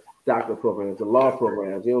the doctor programs, the law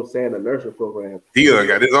programs, you know what I'm saying, the nursing programs. He done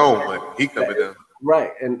got his own money. He coming down.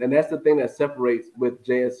 Right. And that's the thing that separates with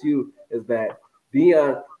JSU is that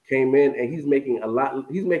Dion came in and he's making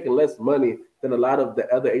less money than a lot of the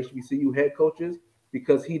other HBCU head coaches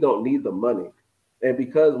because he don't need the money. And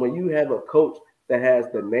because when you have a coach that has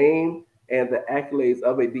the name and the accolades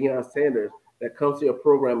of a Deion Sanders that comes to your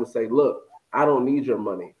program and say, look, I don't need your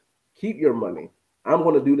money. Keep your money. I'm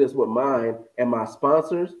going to do this with mine and my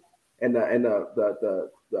sponsors and the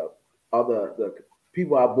other the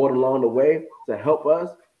people I brought along the way to help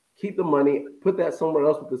us keep the money, put that somewhere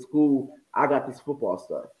else with the school. I got this football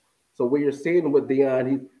stuff. So what you're seeing with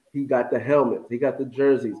Dion, he got the helmets, he got the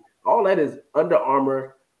jerseys. All that is Under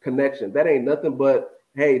Armour connection. That ain't nothing but,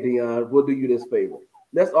 hey, Dion, we'll do you this favor.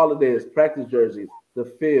 That's all it is. Practice jerseys, the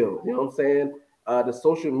field, you know what I'm saying? The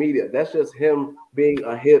social media. That's just him being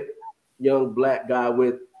a hip young black guy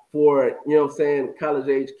with four, you know what I'm saying, college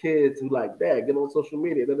age kids who like, Dad, get on social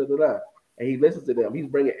media, da da da da. And he listens to them. He's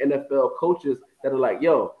bringing NFL coaches that are like,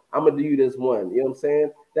 yo, I'm gonna do you this one. You know what I'm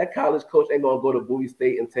saying? That college coach ain't gonna go to Bowie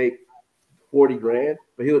State and take 40 grand,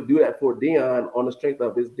 but he'll do that for Dion on the strength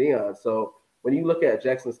of his Dion. So when you look at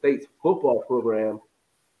Jackson State's football program,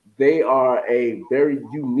 they are a very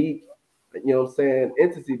unique, you know what I'm saying,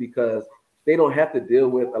 entity because they don't have to deal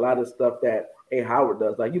with a lot of stuff that a Howard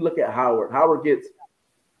does. Like you look at Howard. Howard gets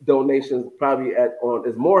donations probably on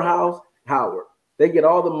is Morehouse, Howard. They get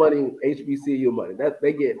all the money, HBCU money. That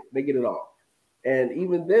they get it all. And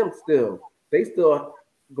even them they still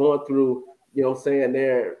going through, you know what I'm saying,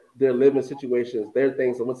 their living situations, their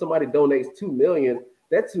things. So when somebody donates 2 million,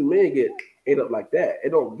 that 2 million get ate up like that. It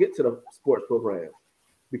don't get to the sports programs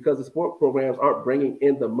because the sport programs aren't bringing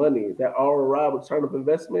in the money. That ROI, return of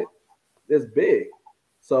investment, is big.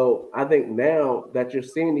 So I think now that you're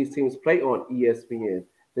seeing these teams play on ESPN,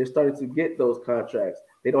 they're starting to get those contracts.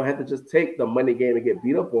 They don't have to just take the money game and get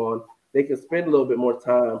beat up on. They can spend a little bit more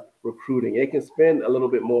time recruiting. They can spend a little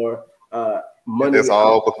bit more money. And that's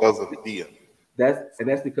all because of Dion.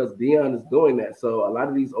 That's because Dion is doing that. So a lot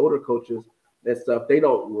of these older coaches and stuff, they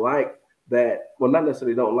don't like that. Well, not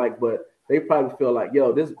necessarily don't like, but they probably feel like,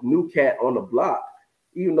 yo, this new cat on the block,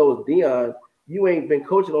 even though it's Dion, you ain't been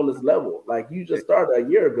coaching on this level. Like you just started a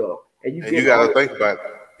year ago, and you got to think about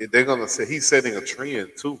it. They're gonna say he's setting a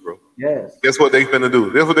trend too, bro. Yes. Guess what they finna do?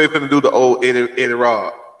 That's what they finna do. The old Eddie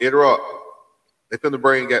Rock. They finna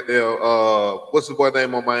bring out their what's the boy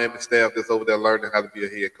name on Miami staff that's over there learning how to be a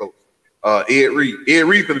head coach? Ed Reed. Ed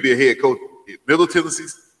Reed finna be a head coach. Middle Tennessee.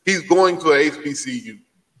 He's going to a HBCU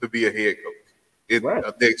to be a head coach in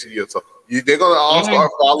next year. So they're gonna all start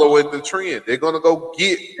following the trend. They're gonna go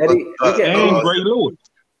get and Ray Lewis.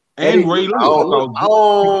 And Ray Lewis. I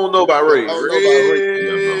don't know about Ray.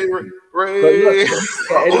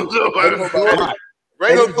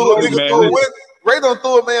 Ray done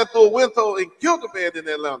threw a man through a window and killed a man in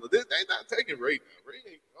Atlanta. They not taking Ray.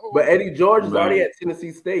 But Eddie George is already at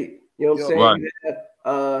Tennessee State. You know what I'm saying?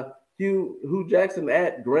 Right. You have Hugh Jackson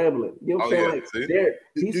at Grambling. You know what I'm saying?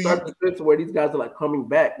 He's starting to fit to where these guys are like coming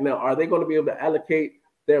back. Now, are they going to be able to allocate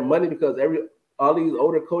their money because all these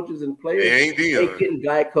older coaches and players ain't getting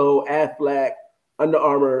Geico, Aflac, Under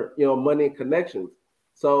Armour, money and connections.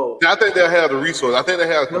 So I think they'll have the resources. I think they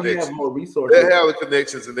have connections. Have more resources. They'll have the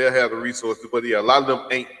connections and they'll have the resources. But yeah, a lot of them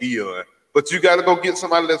ain't Dion. But you got to go get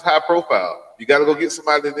somebody that's high profile. You got to go get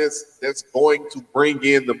somebody that's going to bring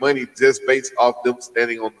in the money just based off them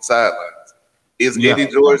standing on the sidelines. Is Eddie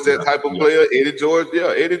George that type of player? Eddie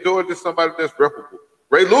George is somebody that's reputable.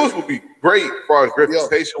 Ray Lewis would be great as far as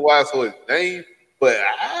reputation-wise for his name, but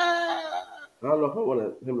I don't know if I want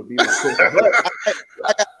him to be my coach.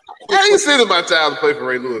 I ain't sending my child to play for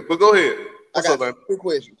Ray Lewis, but go ahead. What's up, man? Two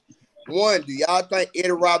questions. One, do y'all think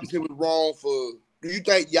Eddie Robinson was wrong for? Do you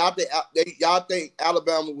think y'all think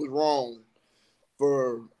Alabama was wrong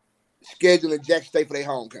for scheduling Jackson State for their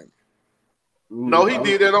homecoming? No, he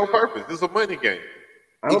did that on purpose. It's a money game.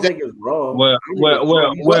 I don't think it's wrong. Well,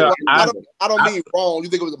 I don't mean wrong. You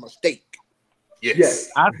think it was a mistake? Yes.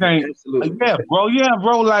 I think, Absolutely. yeah,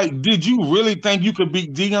 bro. Like, did you really think you could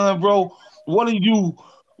beat Dion, bro? What are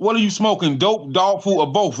you smoking? Dope, dog food,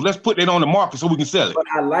 or both? Let's put that on the market so we can sell it. But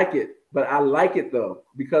I like it though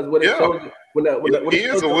because what it shows when Your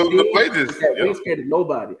kids are willing to play this. We ain't scared of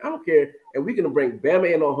nobody. I don't care, and we can bring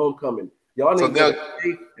Bama in on homecoming. Y'all need to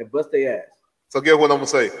stay and bust their ass. So guess what I'm gonna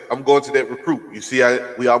say? I'm going to that recruit. You see,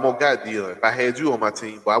 we almost got Dion. If I had you on my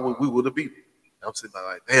team, we would have beat him. I'm sitting there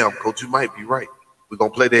like, damn, coach, you might be right. We're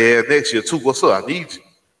gonna play their ass next year too. What's up? I need you.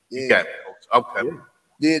 You got it, coach. I'm coming.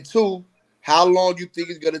 Then two, how long do you think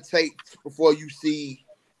it's gonna take before you see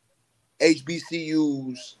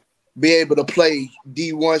HBCUs be able to play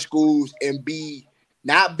D1 schools and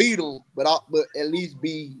not beat them, but at least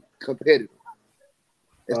be competitive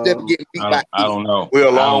instead of getting beat by? I don't know. We're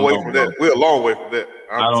a long way from that. We're a long way from that.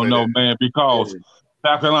 I don't know, man, because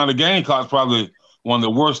South Carolina Gamecocks probably one of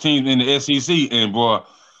the worst teams in the SEC, and boy,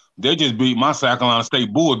 they just beat my South Carolina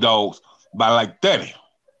State Bulldogs by like 30.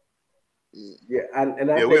 Yeah, and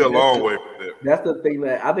I think we're a long way from that. That's the thing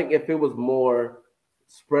that I think if it was more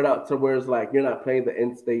spread out to where it's like you're not playing the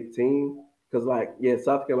in-state team, because like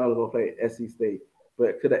South Carolina's gonna play SC State,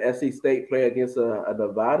 but could a SC State play against a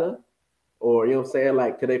Nevada, or you know what I'm saying?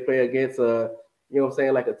 Like, could they play against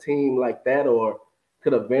like a team like that, or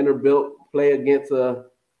could a Vanderbilt play against a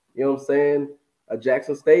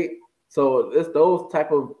Jackson State? So it's those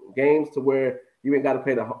type of games to where you ain't got to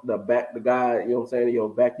pay the guy, you know what I'm saying, in your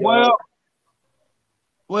backyard.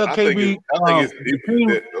 Well, KB,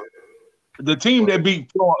 the team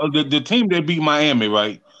that beat Miami,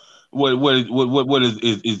 right? What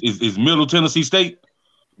is Middle Tennessee State?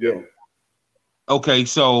 Yeah. Okay,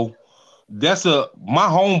 so that's my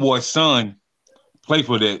homeboy's son played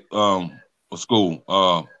for that school.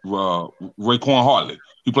 Raekwon Hartley,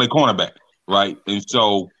 he played cornerback, right? And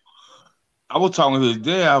so I was talking to his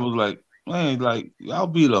dad. I was like, man, like y'all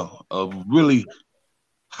beat a really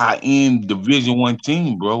high-end Division I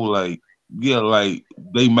team, bro. Like, yeah, like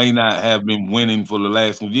they may not have been winning for the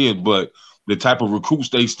last few years, but the type of recruits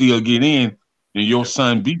they still get in, and your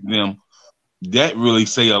son beat them, that really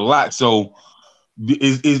say a lot. So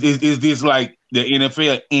is this like the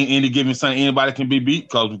NFL in any given Sunday, anybody can be beat?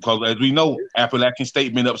 Because as we know, Appalachian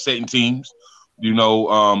State been upsetting teams. You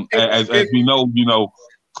know, as we know,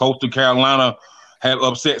 Coastal Carolina have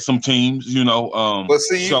upset some teams. You know, but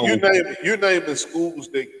see, you're naming schools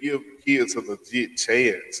that give kids a legit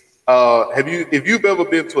chance. If you've ever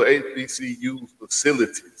been to an HBCU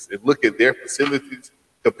facilities and look at their facilities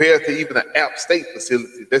compared to even an App State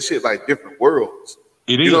facility, that shit like different worlds.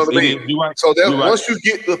 You know what I mean? Right. So that once you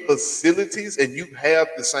get the facilities and you have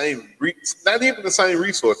the same, not even the same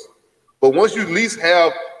resources, but once you at least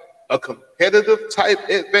have a competitive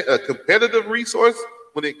resource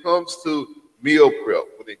when it comes to meal prep,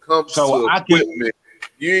 when it comes to equipment,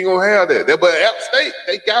 you ain't gonna have that. But App State,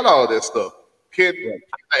 they got all that stuff.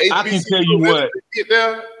 I can tell you what. Get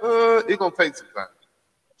there, it's gonna take some time.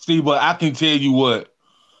 See, but I can tell you what,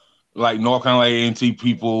 like North Carolina A&T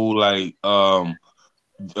people, like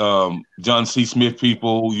John C. Smith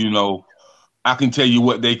people, you know, I can tell you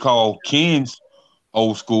what they call Ken's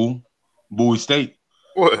old school, Bowie State.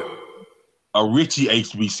 What? A Richie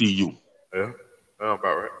HBCU. Yeah, about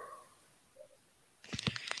right.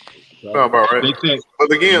 About right.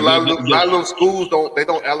 But again, a lot of those schools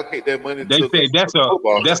don't allocate that money. They say that's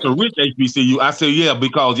a rich HBCU. I say yeah,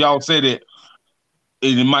 because y'all said it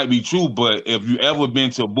might be true, but if you ever been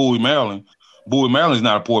to Bowie, Maryland is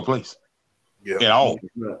not a poor place. Yeah. At all.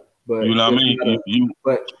 But you know what I mean?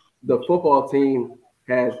 But the football team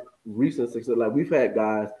has recent success. Like we've had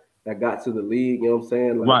guys that got to the league, you know what I'm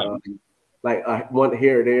saying? Like, right. One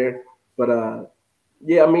here or there. But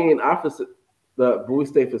yeah, I mean, the Bowie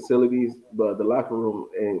State facilities, but the locker room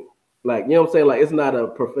and like, you know what I'm saying? Like it's not a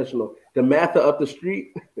professional. The Mather up the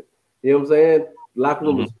street, you know what I'm saying? Locker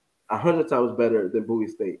room is 100 times better than Bowie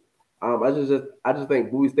State. I just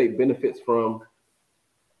think Bowie State benefits from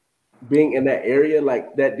being in that area.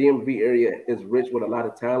 Like that DMV area is rich with a lot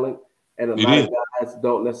of talent, and a lot of guys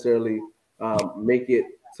don't necessarily make it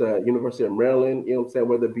to University of Maryland, you know what I'm saying,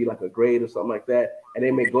 whether it be like a grade or something like that, and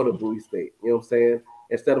they may go to Bowie State, you know what I'm saying,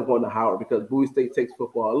 instead of going to Howard, because Bowie State takes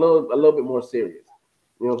football a little bit more serious.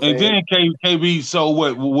 You know what I'm saying? And then KB, so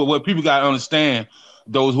what people gotta understand,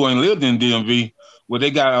 those who ain't lived in DMV,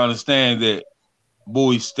 they gotta understand that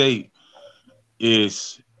Bowie State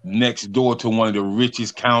is next door to one of the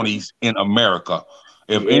richest counties in America.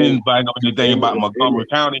 If anybody know anything about Montgomery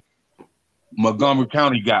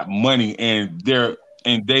County got money, and the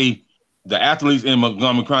athletes in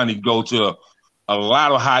Montgomery County go to a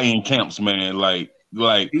lot of high end camps, man. Like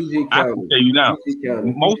PG I County. can tell you now, PG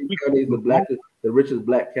County. most PG County is the richest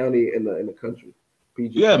black county in the country.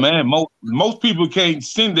 PG yeah, County. man. Most people can't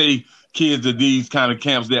send their kids to these kind of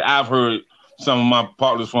camps that I've heard some of my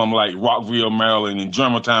partners from, like Rockville, Maryland, and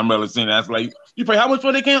Germantown, Maryland. Saying that's like, you pay how much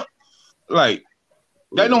for the camp? Like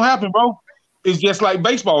that don't happen, bro. It's just like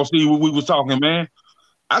baseball. See, we was talking, man.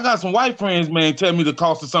 I got some white friends, man, tell me the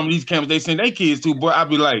cost of some of these camps they send their kids to. Boy, I'd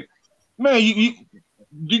be like, man, you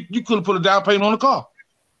could have put a down payment on the car.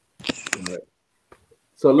 Right.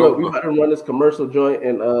 So look, we about to run this commercial joint,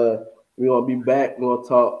 and we're gonna be back. We're gonna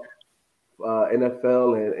talk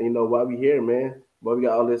NFL, and you know why we here, man. But we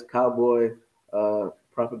got all this cowboy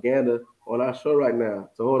propaganda on our show right now.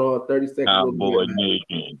 So hold on, 30 seconds. Cowboy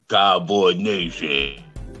Nation, Cowboy Nation.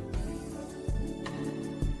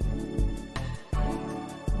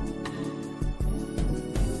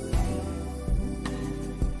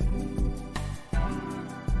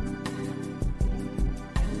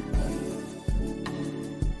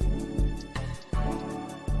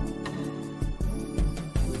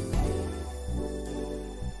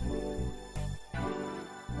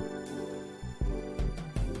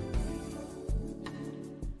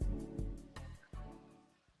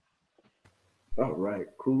 All right,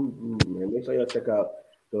 cool, man. Make sure y'all check out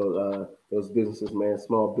those businesses, man.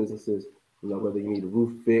 Small businesses. You know, whether you need a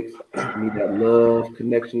roof fix, you need that love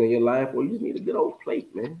connection in your life, or you just need a good old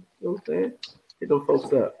plate, man. You know what I'm saying? Hit them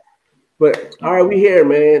folks up. But all right, we here,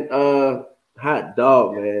 man. Hot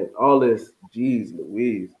dog, man. All this, geez,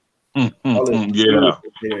 Louise. All this Yeah.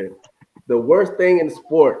 there. The worst thing in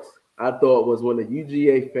sports, I thought, was when the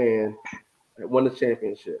UGA fan won the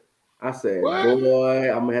championship. I said,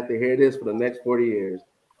 boy, I'm gonna have to hear this for the next 40 years.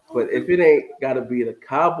 But if it ain't gotta be the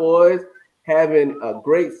Cowboys having a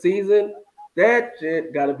great season, that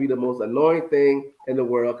shit gotta be the most annoying thing in the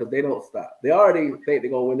world because they don't stop. They already think they're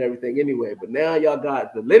gonna win everything anyway, but now y'all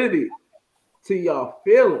got validity to y'all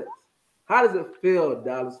feelings. How does it feel,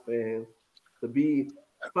 Dallas fans, to be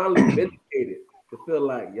finally vindicated, to feel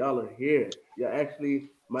like y'all are here? Y'all actually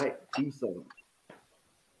might do something.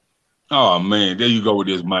 Oh man, there you go with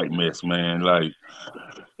this Mike mess, man. Like,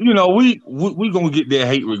 you know, we gonna get that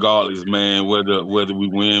hate regardless, man. Whether we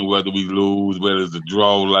win, whether we lose, whether it's a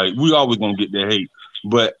draw, like we always gonna get that hate.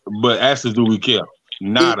 But ask us, do we care?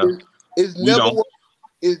 Nada. It's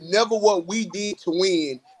never what we did to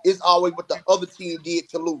win. It's always what the other team did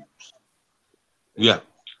to lose. Yeah.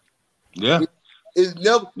 It's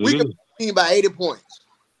never. We could be the team by 80 points.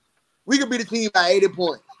 We could be the team by 80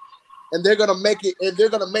 points. And they're gonna make it, and they're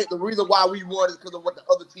gonna make the reason why we won is because of what the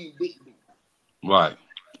other team didn't do. Right.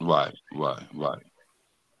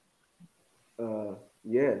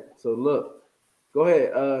 Yeah. So look, go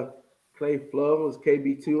ahead. Clay Flow is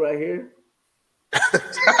KB2 right here.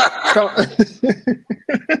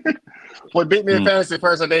 Well, beat me in fantasy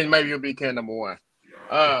first, and then maybe you'll be king number one.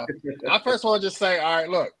 I first want to just say, all right,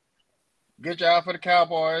 look, good job for the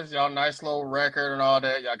Cowboys. Y'all nice little record and all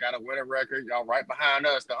that. Y'all got a winning record. Y'all right behind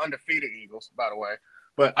us, the undefeated Eagles, by the way.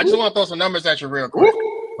 But I just want to throw some numbers at you real quick.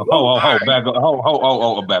 Back up,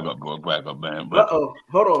 man. Uh-oh.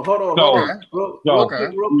 Hold on. Real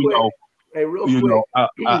quick.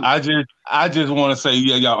 I just want to say,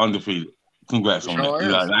 yeah, y'all undefeated. Congrats on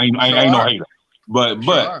that. I ain't no hater. But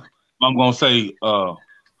I'm gonna say,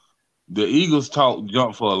 the Eagles talk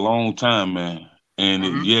jump for a long time, man,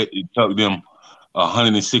 and yet it took them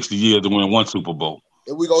 160 years to win one Super Bowl.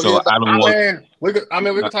 And we go. So we could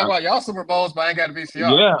talk about y'all Super Bowls, but I ain't got to be CR.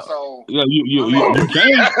 Yeah. So yeah, you can,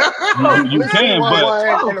 you can,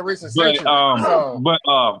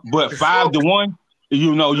 but 5-1,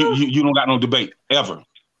 you know, you don't got no debate ever.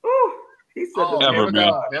 He said there we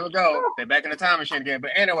go. They're back in the time machine again.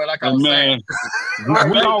 But anyway, like I was saying,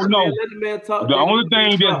 we all know the only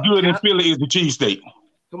thing that's good in Philly is the cheesesteak.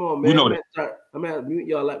 Come on, man. You know that. I'm gonna mute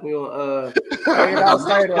y'all like we on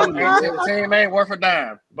team ain't worth a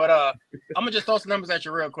dime. But I'm gonna just throw some numbers at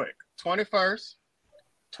you real quick. 21st,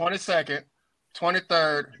 22nd,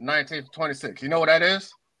 23rd, 19th, 26th. You know what that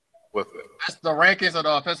is? What's that? That's the rankings of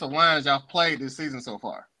the offensive lines y'all played this season so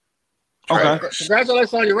far. Okay.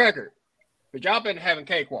 Congratulations on your record. But y'all been having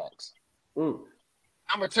cakewalks.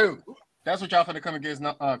 Number 2, that's what y'all finna come against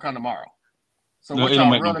come tomorrow. So what y'all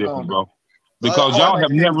really gonna do? Because y'all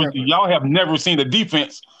have never seen a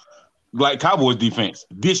defense like Cowboys defense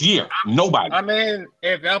this year. Nobody. I mean,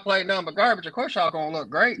 if y'all play nothing but garbage, of course y'all gonna look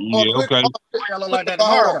great. Yeah, okay. Y'all look like that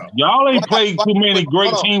tomorrow. Y'all ain't played too many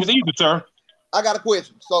great teams either, sir. I got a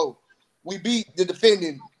question. So we beat the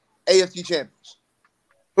defending AFC champions.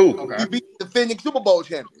 Who? Okay. We beat the defending Super Bowl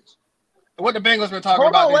champions. What the Bengals been talking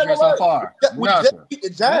about this year so far? We just beat the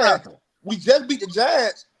Giants. We just beat the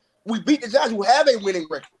Giants. We beat the Giants who have a winning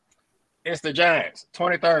record. It's the Giants,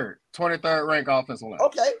 23rd ranked offensive line.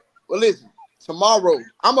 Okay. Well, listen. Tomorrow,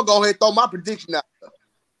 I'm gonna go ahead and throw my prediction out there.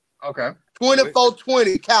 Okay.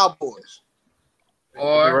 24-20 Cowboys.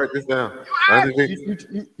 Or write this down.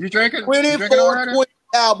 You drinking? 24-20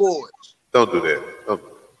 Cowboys. Don't do that. Don't.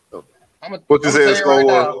 What you say, score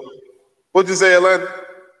was? What you say, Atlanta?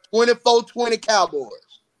 24-20 Cowboys.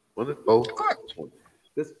 24-20.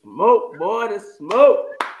 The smoke, boy, the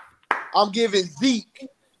smoke. I'm giving Zeke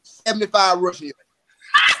 75 rushing yards.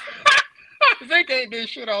 Zeke ain't did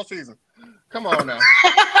shit all season. Come on now.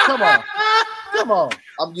 Come on.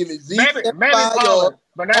 I'm giving Zeke Maybe 75 Pollard, yards.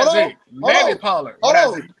 but not Zeke. Maybe Pollard. Hold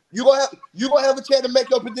on. You gonna have a chance to make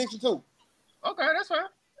your prediction too. Okay, that's fine.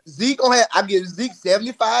 Zeke gonna have. I give Zeke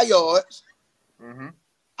 75 yards. Mm-hmm.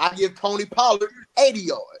 I give Tony Pollard 80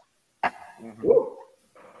 yards. Mm-hmm.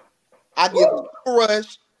 I give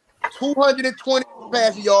Rush 220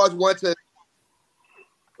 passing yards, one to.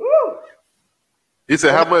 You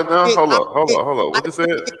said how much now? Hold up. What you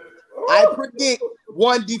said? I predict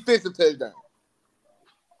one defensive touchdown.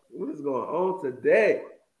 What is going on today?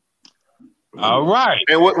 All right.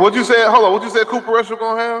 And what you said? Hold on. What you said? Cooper Rush was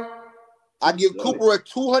gonna have? I give Cooper Rush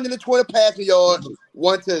 220 passing yards,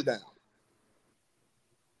 one touchdown.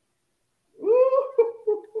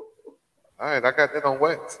 All right, I got that on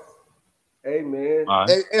wax. Hey man, All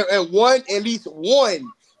right. And at least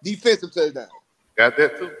one defensive touchdown. Got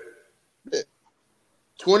that too.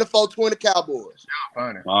 24-20 Cowboys.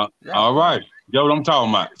 Funny. All right. That's what I'm talking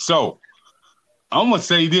about. So I'm gonna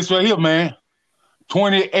say this right here, man.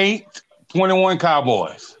 28-21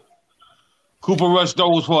 Cowboys. Cooper Rush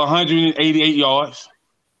throws for 188 yards.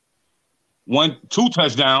 2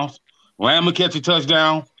 touchdowns. Lamb will catch a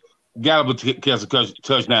touchdown. Gallup will catch a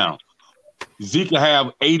touchdown. Zeke will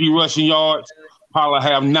have 80 rushing yards. Pollard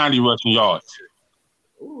have 90 rushing yards.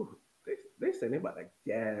 ooh, they say they about to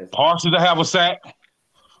gas. Parsons will have a sack.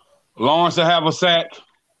 Lawrence will have a sack.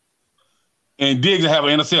 And Diggs will have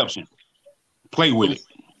an interception. Play with it.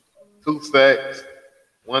 2 sacks,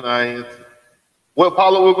 1 INT. What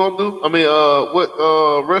Pollard we're gonna do? I mean, what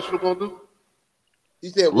Rush we're gonna do? He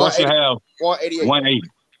said Rush will have 188.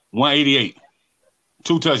 188.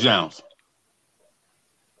 2 touchdowns.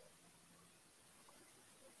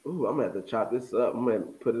 Ooh, I'm gonna have to chop this up. I'm gonna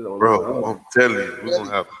put it on. Bro, I'm telling you, we're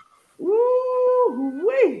gonna have. Ooh,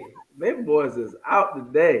 wait. Them boys is out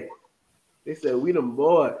today. They said we them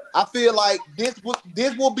boys. I feel like this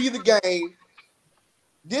will be the game.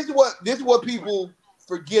 This is what people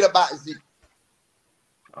forget about Zeke.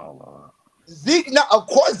 Oh Lord. Zeke, now of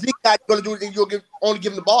course Zeke not gonna do anything. You'll only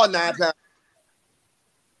give him the ball 9 times.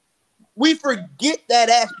 We forget that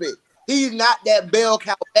aspect. He's not that bell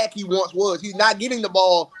cow back he once was. He's not getting the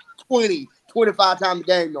ball 20, 25 times a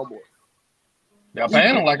game no more. Y'all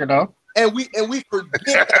paying him like it though. And we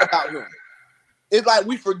forget that about him. It's like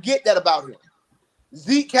we forget that about him.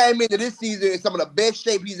 Zeke came into this season in some of the best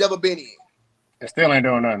shape he's ever been in. It still ain't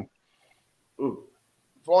doing nothing.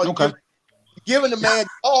 Okay. Giving the man the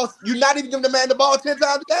ball, you're not even giving the man the ball 10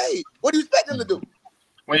 times a game. What do you expect him to do?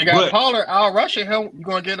 When you got Pollard out rushing him, you're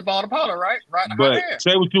gonna get the ball to Pollard, right? Right. But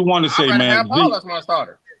say what you want to say, man. Have Pollard as my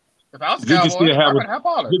starter. If I was Zeke can Cowboys, still have have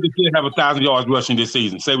Pollard. Zeke can still have 1,000 yards rushing this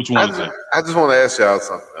season. Say what you want to say. I just want to ask y'all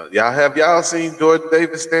something. Y'all seen Jordan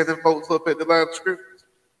Davis standing folks up at the line of scrimmage?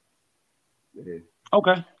 Yeah.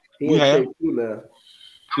 Okay. He We ain't have. say two now.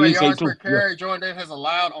 How many He say yards two. per carry Jordan Davis has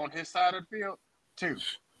allowed on his side of the field? 2.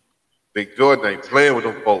 Big Jordan ain't playing with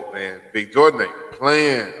them folks, man. Big Jordan ain't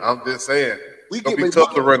playing. I'm just saying. It's gonna be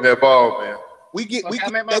tough to run that ball, man. Can I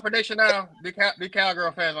make my prediction now? The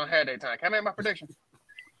Cowgirl fans on had their time. Can I make my prediction?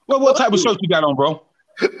 What type of shirt you got on, bro?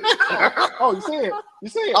 Oh, you see it? You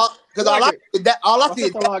see it? Because all I see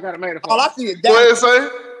is all I got it made it for. all I see is What that. it say?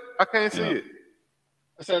 I can't see it.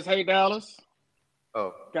 It says, "Hey Dallas."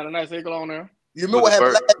 Oh, Got a nice eagle on there. You remember what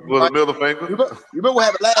happened last year, with a right? middle finger. You remember what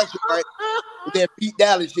happened last year, right? With that Pete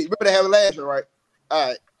Dallas shit. You remember that happened last year, right? All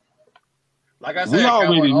right. Like I said, We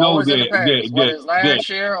already Cowboys know always in the that- past. that- Whether that- it's last that-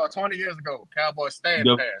 year or 20 years ago, Cowboys stay in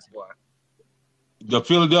the past, boy. The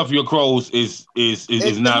Philadelphia Crows is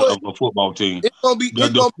not a football team. It's gonna be.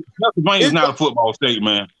 Pennsylvania is not a football state,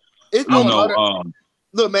 man. It's You gonna know,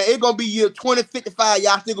 look, man. It's gonna be year 2055.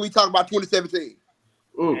 Y'all still gonna be talking about 2017.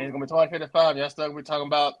 And it's gonna be 2055. Y'all still gonna be talking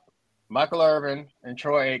about Michael Irvin and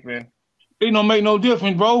Troy Aikman. it don't make no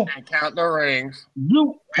difference, bro. And count the rings.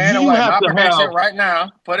 You Anyway, have my to prediction have. right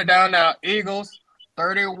now. Put it down now. Eagles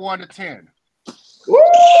 31-10.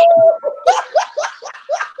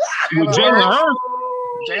 With Jalen Hurts,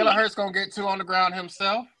 Jalen Hurts gonna get 2 on the ground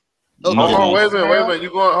himself. Okay. No. Hold on, wait a minute. You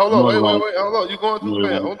going? Hold on, No, wait. Hold on. You going too No,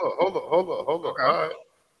 fast? no. Hold on. Okay. All right.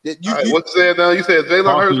 You, All right. you, What you said now? You said Jalen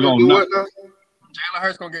Parsons Hurts gonna gonna do knock- what now? Jalen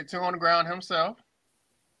Hurts gonna get 2 on the ground himself.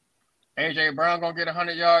 AJ Brown gonna get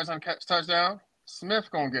 100 yards on a touchdown. Smith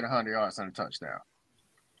gonna get 100 yards on a touchdown.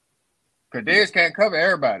 Cadiz can't cover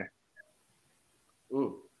everybody.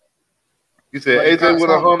 Mm. You said But AJ with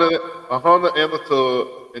some- 100 and a tub,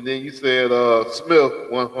 and then you said Smith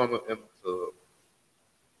 100 and a tub.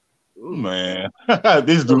 Man,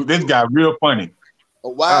 this guy real funny. a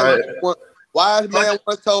wise All right. man, wise man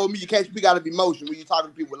once told me you can't speak out of emotion when you're talking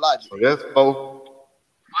to people with logic. So that's both.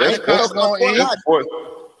 That's Mike Cox gonna eat.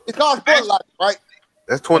 It's called sport logic, right?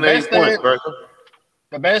 That's 28 points, right?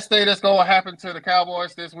 The best thing that's going to happen to the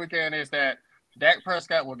Cowboys this weekend is that Dak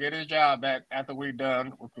Prescott will get his job back after we're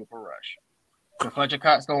done with Cooper Rush. The Fletcher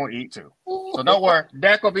Cox going to eat too. So don't worry.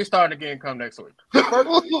 Dak will be starting again come next week. First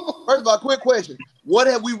of all, quick question: what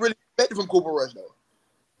have we really expected from Cooper Rush,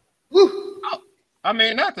 though? I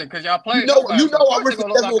mean, nothing, because y'all played. You know nobody, so of I'm course they're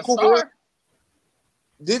gonna look successful with like a Cooper Rush. star.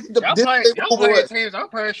 This Y'all Cooper played Rush. teams I'm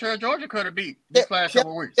pretty sure Georgia could have beat these last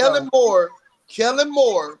couple weeks. Kellen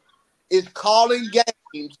Moore is calling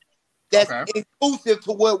games that's inclusive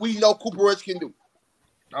to what we know Cooper Rush can do.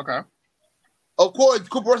 Okay. Of course,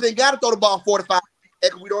 Cooper Rush ain't got to throw the ball 45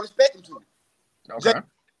 because we don't expect him to. Okay.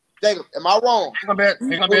 Jacob, am I wrong? He's gonna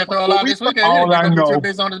be able to throw a lot this weekend. All He's I gonna be know- too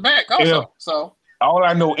busy on his back also. Yeah. So All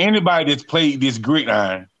I know, anybody that's played this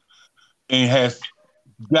gridiron and has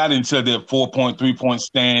got into their 4-point, 3-point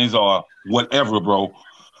stands or whatever, bro,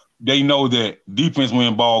 they know that defense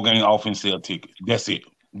win ball game, offense sell tickets. That's it.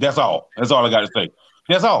 That's all. That's all I got to say.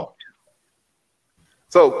 That's all.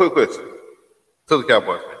 So, quick question to the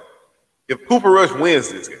Cowboys fan. If Cooper Rush wins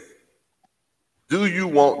this game, do you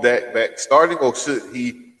want Dak back starting or should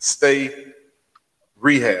he stay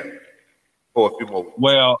rehab for a few more weeks?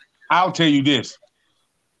 Well, I'll tell you this.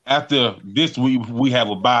 After this week, we have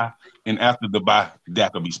a bye, and after the bye,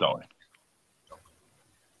 Dak will be starting.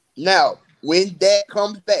 Now, when Dak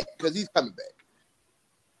comes back, because he's coming back,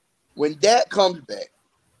 when Dak comes back,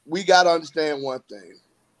 we got to understand one thing.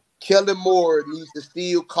 Kellen Moore needs to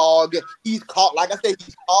still call games. He's calling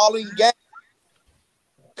games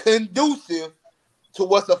conducive to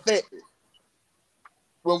what's effective.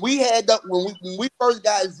 When we first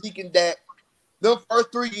got Zeke and Dak, the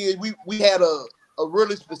first 3 years, we had a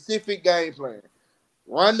really specific game plan.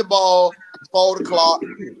 Run the ball, control the clock,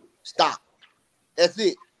 stop. That's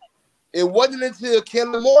it. It wasn't until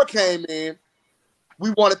Kellen Moore came in,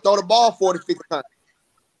 we want to throw the ball 40, 50 times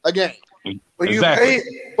a game. But Exactly.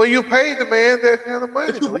 you paid the man that kind of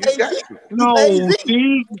money. But you So paid you got Zeke. to. No, You paid Zeke.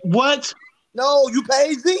 see what? No, you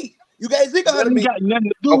paid Zeke. You gave Zeke That $100 ain't million. got nothing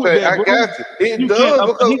to do with Okay, that, I bro. got you. It You does can't-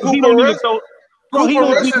 because he Cooper don't need Rush. to throw. Bro, he Cooper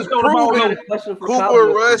don't Rush need to is throw the ball. proven. Question for Cooper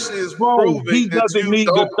Cowboys Rush fans. is Bro, proving he that doesn't you need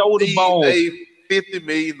to don't throw the need ball. a $50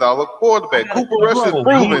 million quarterback. I got a Cooper Rush is bro,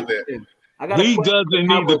 proving that. I got a He question doesn't for need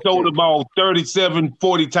to Cowboys throw the fans. ball 37,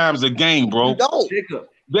 40 times a game, bro. You don't. Jacob,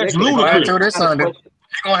 That's Jacob, He's gonna have ludicrous. to this I got a Sunday. question.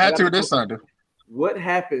 He's gonna have to this Sunday. What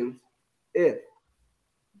happens if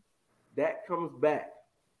Dak comes back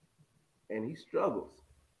and he struggles?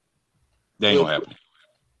 That ain't gonna happen.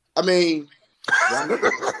 I mean,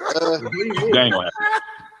 What do you mean? That ain't gonna happen.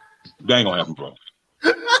 That ain't gonna happen, bro.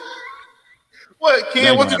 What,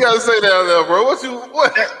 Ken? What you got to say down there, bro? What?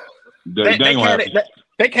 That They ain't gonna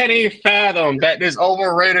happen. can't even fathom that this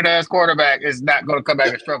overrated ass quarterback is not going to come back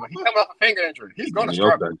and struggle. He's coming off a finger injury. He's going to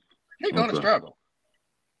struggle. Okay. He's going to Okay. struggle.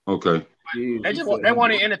 Okay. Jeez, They he just said they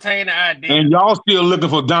want he- to entertain the idea. And y'all still looking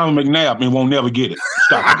for Donald McNabb and won't never get it.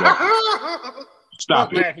 Stop it, bro.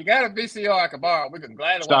 Stop Look, man, it. if you got a VCR I can borrow, we can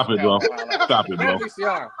gladly Stop watch it, bro. the Cowboys highlights. Stop it, If you got bro. a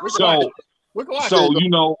VCR. We can So, watch it. We can watch so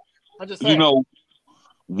it. I'm just saying.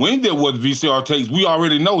 when there was VCR tapes, we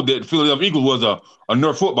already know that Philadelphia Eagles was a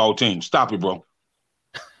Nerf football team. Stop it, bro.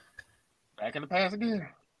 Back in the past again.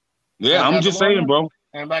 Yeah, I'm just saying, bro.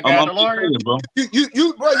 And by I'm God, just DeLorean. saying, bro.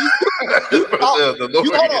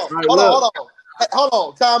 Hold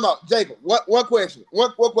on. Time out, Jacob. One question.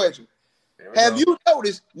 One question. There we Have go. you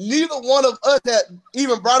noticed neither one of us have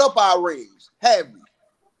even brought up our rings? Have we?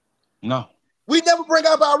 No. We never bring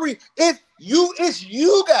up our rings. It's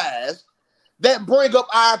you guys that bring up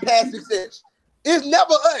our past success. It's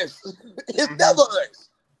never us. It's never us.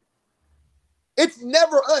 It's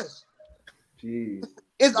never us. Jeez.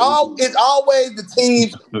 It's always the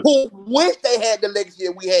teams who wish they had the legacy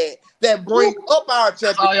that we had that bring up our That's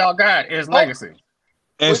all championship. y'all got is legacy.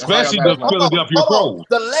 Especially Hold the on, Philadelphia Pros.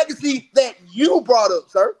 The legacy that you brought up,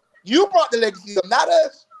 sir. You brought the legacy up, not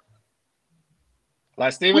us.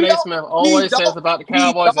 Like Stephen We A. don't- Smith always don't- says about the we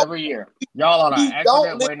Cowboys don't- every year. Y'all are an We accident don't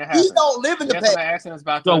waiting to live. happen. We don't live in the Yes, an past. accident is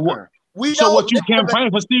about to So what- occur. We So don't what, you live in the campaign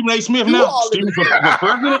for Stephen A. Smith You now? all Stephen live for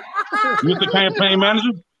president? Mr. Campaign Manager?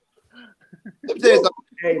 Let me tell you something.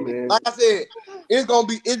 Hey man, Like I said, it's gonna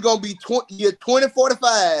be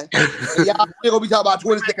 2045, and y'all still gonna be talking about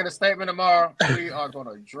We're 26. making a statement tomorrow. We are going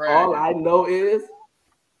to drag. all it. I know is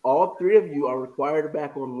all three of you are required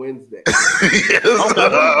back on Wednesday. Yes, Wednesday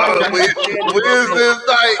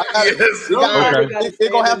night. Yes, Somebody Okay. gotta It's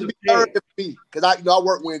gonna have to stand be in the Thursday for me because I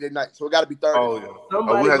work Wednesday night, so it got to be Thursday. Oh, yeah.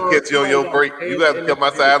 Somebody we have to gonna- catch you on your somebody break. gotta You got to stand come in the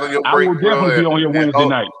outside on your I break. will definitely be on here Wednesday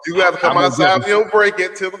night. You got to come I will outside on definitely- your break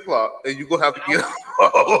at 10 o'clock, and you're going to have to get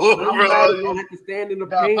Somebody gonna have to stand in the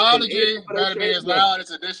The paint. and apology aim for better be their as loud as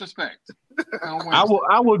a disrespect. On I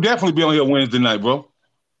Wednesday. will definitely be on here Wednesday night, bro.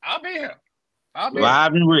 I'll be here. I'll be here.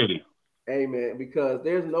 Live and ready. Hey man, because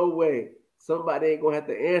there's no way somebody ain't gonna have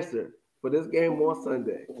to answer for this game on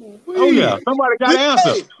Sunday. Oh yeah, somebody got to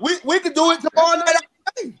answer. We can do it tomorrow night.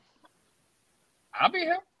 I'll be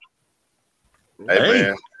here. Hey, Hey.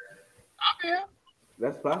 man. I'll be here.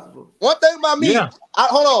 That's possible. One thing about me, Yeah.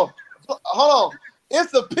 hold on.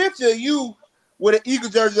 It's a picture of you with an Eagle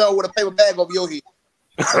jersey on with a paper bag over your head.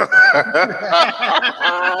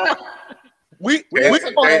 We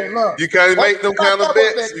Hey, look. You can't make them kind of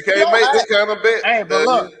bets. You can't make them kind of bets. Hey, but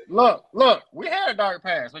look. We had a dark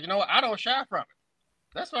past, but you know what? I don't shy from it.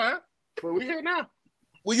 That's fine. But we here now.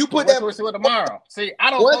 Will you put Wait that? till we see what tomorrow. See,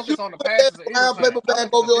 I don't Once you focus on the put past. that brown paper bag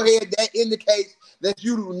over your head, that indicates that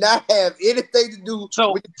you do not have anything to do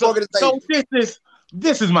So, with the so, organization. so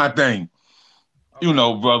this is my thing. You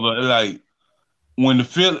know, brother, like when the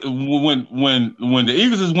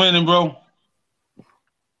Eagles is winning, bro,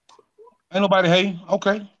 ain't nobody hating.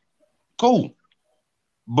 Okay, cool.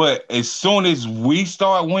 But as soon as we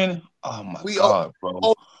start winning, oh my God,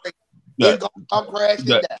 bro. I'm crashing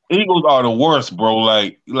The down. Eagles are the worst, bro.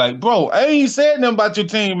 Like, bro, I ain't said nothing about your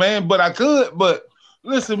team, man, but I could. But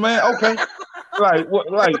listen, man, okay. Like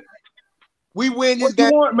We win this what you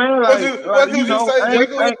game. want, man? What Like, you know, say, I ain't- Jacob?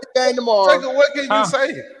 We win this game tomorrow. Jacob, what can you Huh?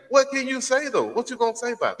 say? What can you say, though? What you going to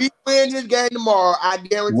say about it? We win this game tomorrow. I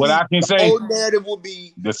guarantee What I can the say, whole narrative will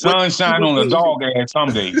be the sun shine on the dog ass some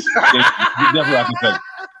days. That's what I can say.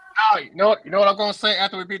 Oh, you know what I'm gonna say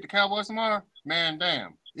after we beat the Cowboys tomorrow? Man,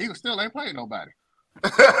 damn, Eagles still ain't playing nobody.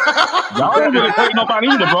 Y'all ain't really played nobody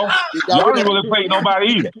either, bro. Y'all ain't really played nobody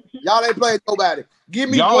either. Y'all ain't playing nobody. Give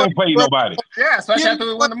me Y'all one. ain't played nobody. Yeah, especially after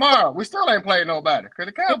we win tomorrow, we still ain't playing nobody. Cause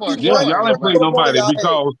the Cowboys, Yeah, still y'all ain't playing played nobody Y'all ain't.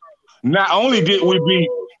 because not only did we beat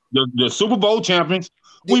the Super Bowl champions,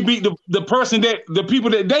 we beat the people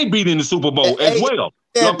that they beat in the Super Bowl as well.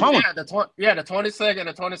 The opponent. Yeah, the 22nd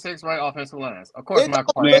and 26th ranked offensive lines. Of course,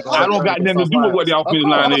 Michael Man, Parsons. I don't got nothing to do with what the offensive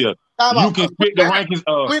line is. You can spit the rankings.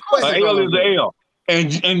 Quick An question. L is an L,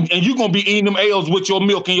 and you gonna be eating them L's with your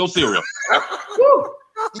milk and your cereal.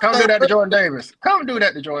 Come do that to Jordan Davis. Come do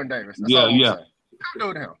that to Jordan Davis. That's all I'm Yeah. saying. Come do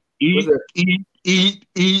it to him. Eat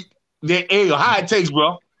that L. How it tastes,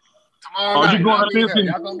 bro. Tomorrow Are night, you gonna I'll be here. listen?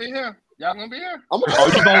 Y'all gonna be here. Y'all gonna be here. Are you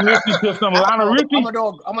gonna listen to some Lionel I'm Richie?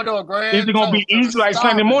 gonna do a grand. Is it gonna be easy like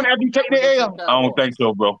Sunday morning after you take the L? I don't think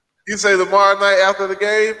so, bro. You say tomorrow night after the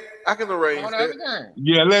game? I can arrange Tomorrow night that. again.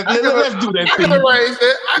 Yeah, let's do that. I can arrange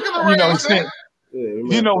that. I can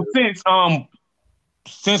You know, arrange that.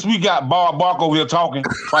 since we got Bark over here talking,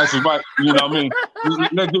 Price is Right. You know what I mean?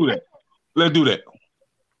 Let's do that.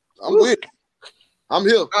 I'm with it. I'm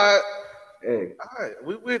here. All right. Hey, All right,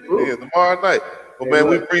 we with it here tomorrow night. But Hey, man,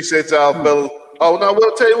 we look. appreciate y'all, fellas. Oh, no,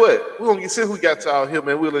 we'll tell you what. We're gonna get since we got y'all here,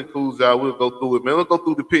 man. We'll include y'all. We'll go through it, man. Let's go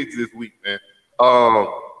through the picks this week, man.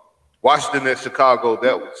 Washington at Chicago,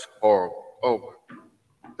 that was horrible. Oh my,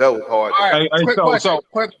 that was hard. All right. Hey, Quick so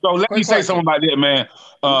question. let me say something about that, man.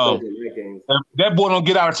 If that boy don't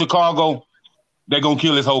get out of Chicago, they're gonna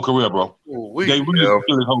kill his whole career, bro. They really gonna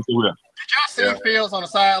kill his whole career. Did y'all see Fields on the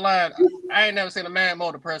sideline? I ain't never seen a man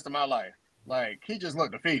more depressed in my life. Like, he just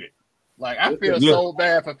looked defeated. Like, I feel so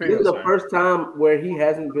bad for This Fields. is the man. first time where he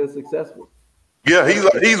hasn't been successful. Yeah,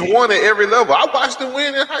 he's won at every level. I watched him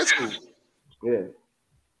win in high school. Yeah.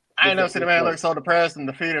 I ain't never seen a man look so depressed and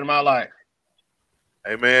defeated in my life.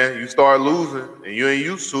 Hey man, you start losing and you ain't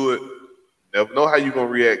used to it. Never know how you gonna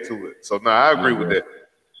react to it. So now I agree with that.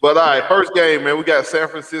 But all right, first game, man, we got San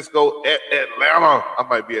Francisco at Atlanta. I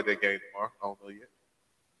might be at that game tomorrow. I don't know yet.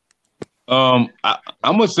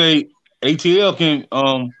 I'm gonna say ATL can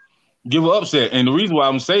give an upset, and the reason why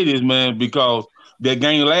I'm saying this, man, because that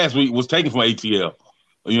game last week was taken from ATL.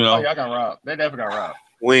 You know, Oh, y'all got robbed. They definitely got robbed.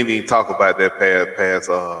 We ain't even talk about that pass,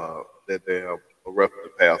 that damn roughing the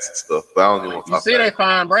pass and stuff. But I don't even want to You talk see, about they it.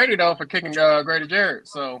 fined Brady though for kicking Grady Jarrett.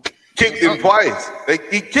 So Kicked him twice.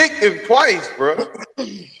 He kicked him twice, bro.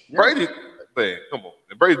 Brady, man, come on.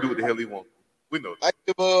 And Brady do what the hell he wants. We know that.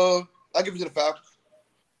 I give it to the Falcons.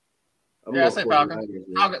 I say Falcons.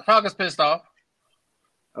 Falcons pissed off.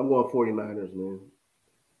 I'm going 49ers, man.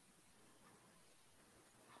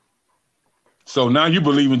 So now you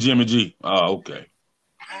believe in Jimmy G. Oh, okay.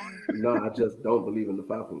 No, I just don't believe in the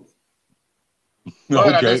Falcons.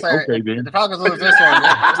 Okay then. If the Falcons lose this one,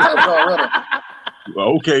 it's time to go rid of.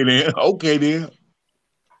 Okay then.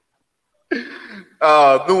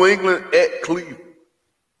 New England at Cleveland.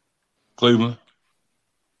 Cleveland.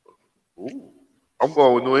 Ooh. I'm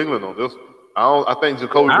going with New England on this one. I think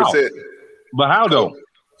Jacoby Brissett. But how though?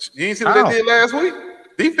 You ain't see what they did last week?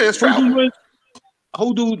 Defense travel.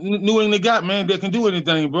 Who do New England got, man, that can do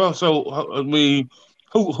anything, bro? So I mean,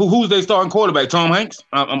 who's they starting quarterback? Tom Hanks?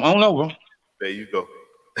 I don't know, bro. There you go.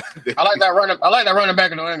 I like that running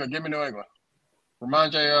back in New England. Give me New England.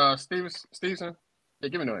 Ramondre Stevenson. Yeah,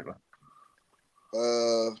 give me New England.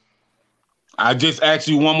 I just asked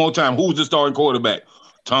you one more time. Who's the starting quarterback?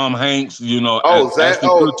 Tom Hanks, Zach. I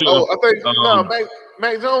think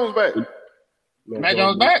Mac Jones back. Mac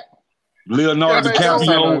Jones back. Leonardo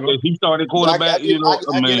DiCaprio, he started quarterback. I get that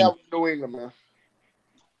with New England, man.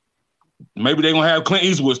 Maybe they're gonna have Clint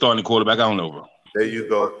Eastwood starting quarterback. I don't know, bro. There you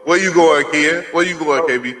go. Where you going, Ken? Where you going,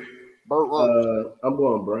 KB? I'm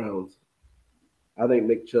going Browns. I think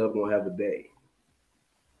Nick Chubb gonna have a day.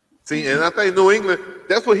 See, and I think New England,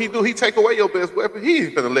 that's what he do. He take away your best weapon. He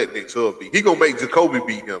ain't gonna let Nick Chubb beat. He gonna make Jacoby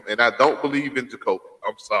beat him, and I don't believe in Jacoby.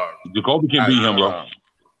 I'm sorry. Jacoby can beat him, bro.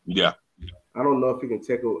 Yeah. I don't know if you can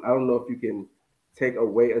take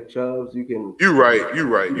away a Chubbs. You can. You're right. He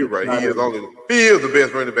is the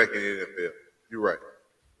best running back in the NFL. You're right.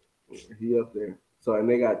 He up there. So and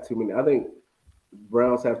they got too many. I think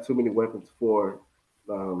Browns have too many weapons for.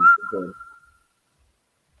 No,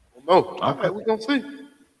 okay, we're gonna see.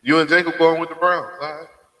 You and Jacob going with the Browns.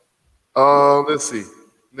 All right. Let's see.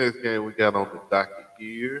 Next game we got on the docket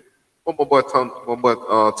here. What my boy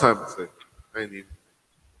Tommy say? I ain't even.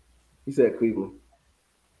 He said Cleveland.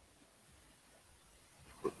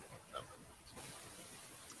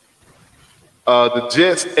 The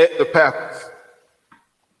Jets at the Packers.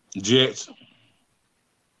 Jets.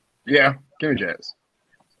 Yeah, give me Jets.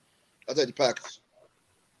 I'll take the Packers.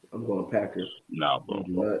 I'm going Packers. No, bro.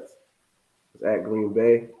 Nuts. It's at Green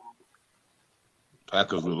Bay.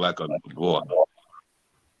 Packers look like a boy.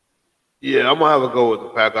 Yeah, I'm gonna have to go with the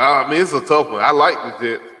Packers. I mean, it's a tough one. I like the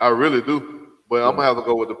Jets. I really do. But I'm gonna have to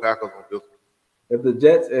go with the Packers on this one. If the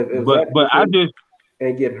Jets, but I just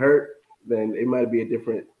and get hurt, then it might be a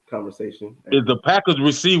different conversation. Is the Packers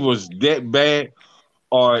receivers that bad,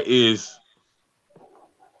 or is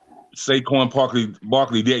Saquon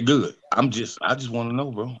Barkley that good? I just want to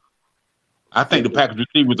know, bro. I think the Packers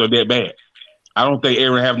receivers are that bad. I don't think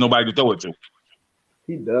Aaron have nobody to throw it to.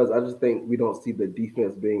 He does. I just think we don't see the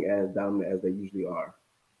defense being as dominant as they usually are.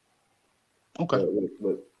 Okay.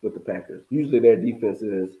 With the Packers, usually their defense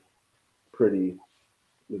is pretty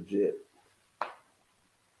legit.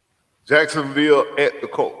 Jacksonville at the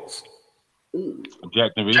Colts.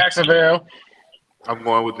 Jacksonville. I'm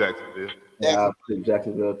going with Jacksonville. Yeah, I'll pick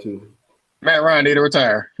Jacksonville too. Matt Ryan need to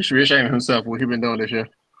retire. He should be ashamed of himself what he's been doing this year.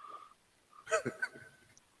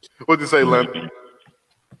 What'd you say, Lennon?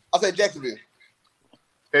 I said Jacksonville.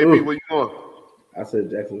 KB, where you going? I said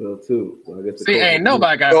Jacksonville too. So I guess ain't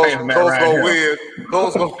nobody got faith in Matt Ryan. The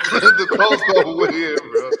Colts gonna win,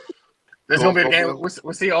 bro. This gonna be the game.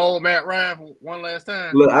 We'll see old Matt Ryan for one last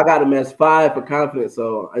time. Look, I got him as 5 for confidence,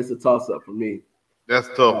 so it's a toss up for me. That's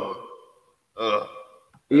tough.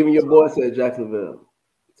 Even your boy said Jacksonville.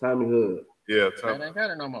 Tommy Hood. Yeah, Tommy. Ain't got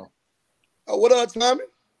it no more. Oh, what up, Tommy?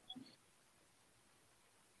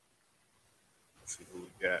 Let's see who we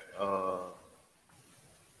got.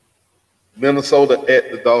 Minnesota at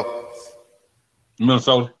the Dolphins.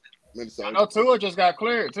 Minnesota. I know Tua just got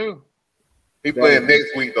cleared too. He playing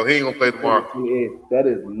next week though. He ain't gonna play tomorrow. That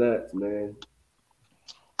is nuts, man.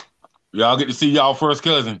 Y'all get to see y'all first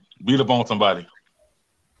cousin beat up on somebody.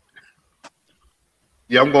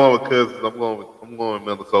 Yeah, I'm going with cousins. I'm going with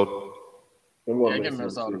Minnesota. Get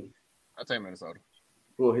Minnesota. I'll take Minnesota.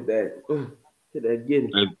 We'll hit that. Get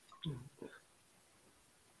it.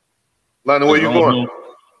 Lana, where you going?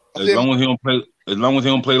 As long as he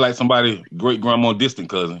don't play like somebody great grandma distant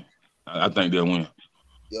cousin, I think they'll win.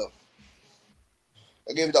 Yeah.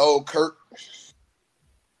 I gave it to old Kurt.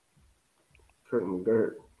 Kurt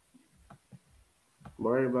McGirt.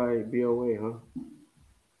 Everybody BOA, huh?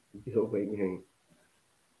 BOA game.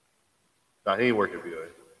 Nah, he ain't working BOA.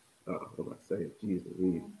 Oh, I was about to say, Jesus.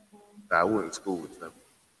 Nah, I went to school with them.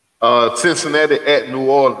 Cincinnati at New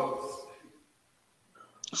Orleans.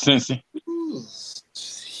 Cincy.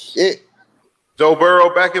 Shit. Joe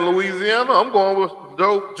Burrow back in Louisiana. I'm going with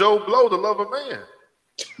Joe Blow, the lover man.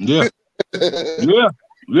 Yeah.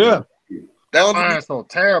 Yeah. That line's so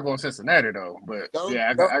terrible in Cincinnati though. But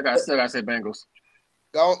yeah, I still gotta say Bengals.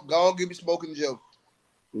 Go give me Smoking Joe.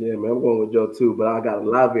 Yeah, man, I'm going with Joe too, but I got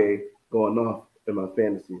Olave going off in my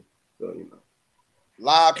fantasy. So, you know.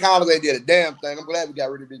 Lyle Collins did a damn thing. I'm glad we got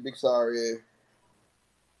rid of this big sorry. Yeah.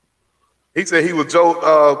 He said he was Joe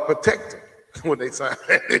protector when they signed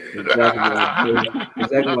him.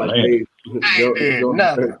 Exactly like Dave.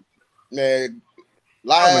 Nothing. Man, I'm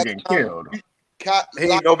Lyle getting killed. He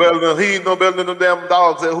ain't no better than them damn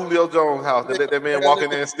dogs at Julio Jones' house that let that man walk in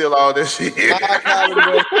there and steal all that shit.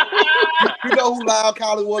 You know who Lyle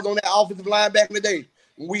Collins was on that offensive line back in the day?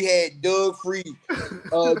 We had Doug Free,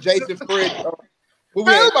 Jason Fred.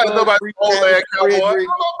 Nobody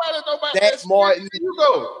Zach Martin,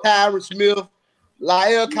 Tyron Smith.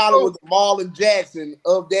 Lyle Collins was the Marlon Jackson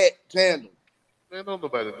of that tandem. Man, don't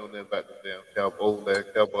nobody know that about the damn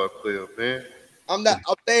Cowboy player, man. I'm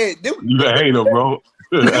saying, you a hater, bro.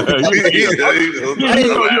 You a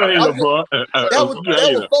hater, bro. That was 4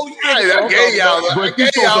 years ago. I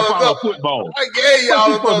gave y'all football. I gave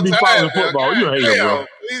y'all supposed to be following football. You a hater, bro.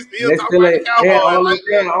 They still ain't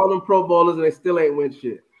all them Pro Bowlers, and they still ain't win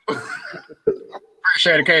shit.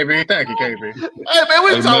 Appreciate it, KB. Thank you, KB. Hey man,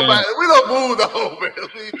 we talking about it. We don't move though, man.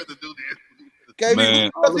 We ain't gonna do this. KB,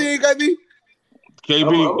 KB.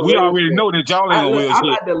 KB, we already know that y'all ain't gonna win shit. I'm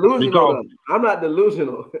not delusional. I'm not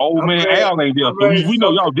delusional. Old man Al ain't there, so we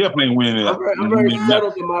know y'all definitely ain't winning that. I'm very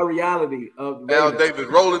settled in my reality of Al Davis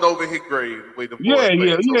rolling over his grave. Yeah,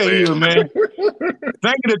 man.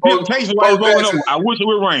 Thank you, the temptation while rolling over. I wish it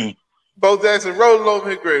would rain. Bo Jackson rolling over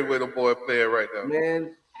his grave with a boy playing right now.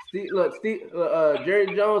 Man,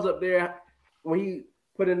 Jerry Jones up there when he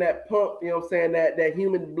put in that pump, you know what I'm saying, that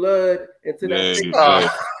human blood into that.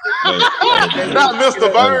 Not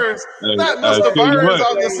Mr. Burns. Not Mr. Burns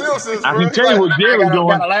on the Simpsons. I can tell you what Jerry doing.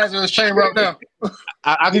 Got a Lazarus chamber up there.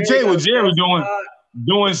 I can tell you what Jerry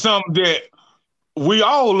doing something that we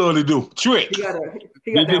all love to do. Trick. That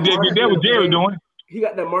was Jerry doing. He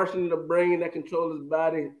got that Martian in the brain that controls his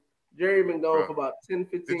body. Jerry been going for about 10,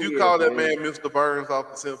 15 years. Did you call that man Mr. Burns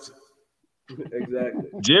off the Simpsons? Exactly.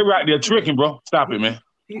 Jerry out there tricking, bro. Stop it, man.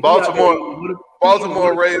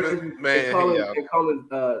 Baltimore Ravens, man. Calling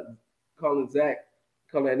Zach,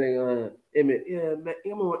 calling that nigga Emmett. Yeah, man,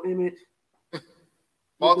 I'm on Emmett.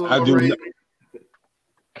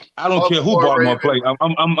 I don't care who Baltimore play.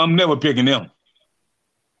 I'm never picking them.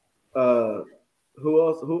 Who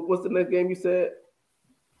else? What's the next game you said?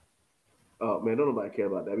 Oh man, don't nobody care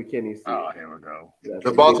about that. We can't even see. Oh, here we go.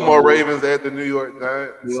 The Baltimore Ravens at the New York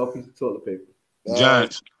Giants. We all piece of toilet paper.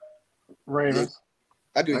 Giants. Ravens.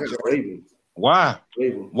 I do Ravens. Why?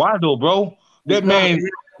 Ravens. Why though, bro? That man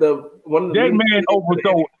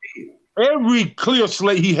overthrow every clear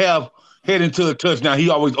slate he have heading to a touchdown. He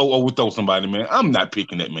always overthrow somebody, man. I'm not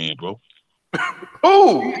picking that man, bro.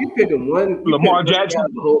 Who? You picking one? Lamar Jackson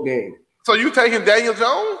the whole game. So you taking Daniel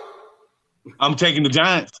Jones? I'm taking the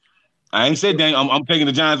Giants. I ain't said Daniel. I'm taking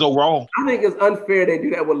the Giants overall. I think it's unfair they do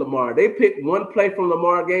that with Lamar. They picked one play from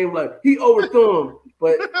Lamar game, like he overthrew him,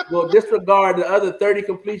 but will disregard the other 30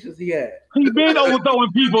 completions he had. He been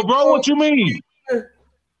overthrowing people, bro. What you mean?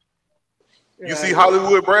 You see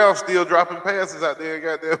Hollywood Brown still dropping passes out there in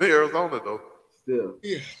goddamn Arizona, though. Still.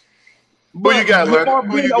 Yeah. Who you got, Lenny?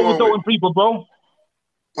 Who you going overthrowing with? people, bro?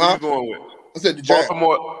 Who you going with? I said the Giants.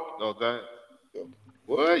 Baltimore. No, Giants.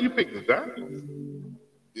 What? You picked the Giants?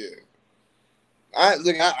 Yeah. I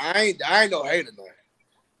ain't no hater,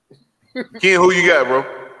 man. Ken, who you got, bro?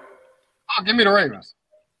 Oh, give me the Ravens.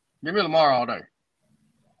 Give me Lamar all day.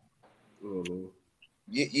 I'm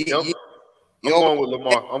going with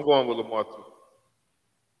Lamar. I'm going with Lamar too.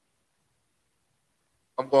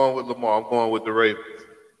 I'm going with Lamar. I'm going with the Ravens.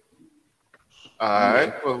 All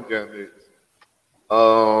right. What we got next?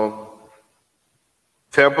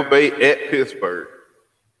 Tampa Bay at Pittsburgh.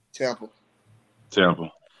 Tampa.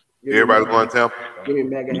 Everybody going Tampa. Give me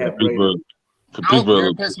Mega Hat Pittsburgh.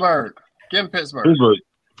 Pittsburgh. Give him Pittsburgh.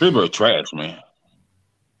 Pittsburgh trash, man.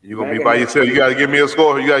 You gonna be by yourself. You gotta give me a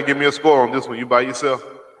score. You gotta give me a score on this one. You by yourself.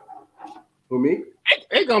 For me?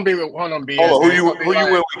 It's gonna be with one of them BS. Hold on. Who you win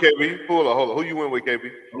with, KB? Hold on. Who you win with,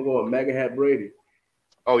 KB? I'm going Mega Hat Brady.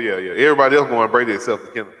 Oh yeah. Everybody else going Brady except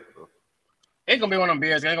for Kendall. It's gonna be one of them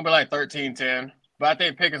BS. It's gonna be like 13-10. But I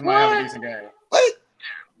think Pickens might have a decent game. What?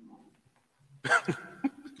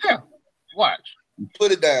 Yeah. Watch.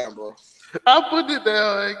 Put it down, bro. I put it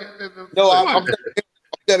down. No, I'm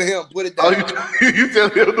telling him, put it down. Oh, you tell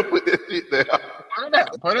him to put that shit down.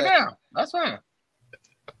 Put it down. That's fine.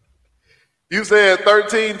 You said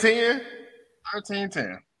 13-10?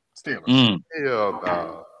 13-10. Steelers. Hell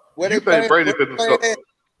no. Where You they think playing? Brady Where they finna playing score at?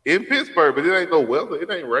 in Pittsburgh, but it ain't no weather.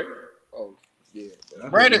 It ain't rain. Oh, yeah.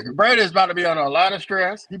 Brady is about to be under a lot of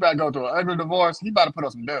stress. He about to go through an ugly divorce. He about to put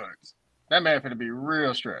up some duds. That man finna be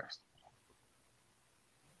real stressed.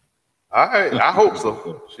 I hope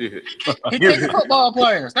so. Shit. He kicks football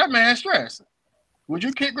players. That man's stressed. Would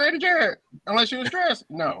you kick Grady Jarrett unless you were stressed?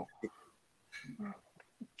 No.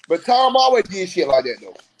 But Tom always did shit like that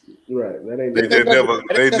though. Right. That ain't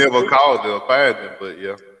They never called them, fired them, but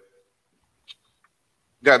yeah.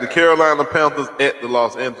 Got the Carolina Panthers at the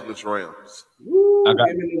Los Angeles Rams. Woo, I got-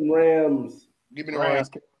 give me them Rams. Give me the Rams.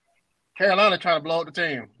 Rams. Carolina trying to blow up the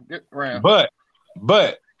team. Get Rams.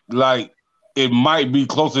 But like it might be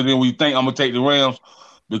closer than we think. I'm gonna take the Rams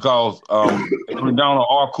because Donald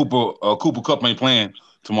or Cooper Kupp ain't playing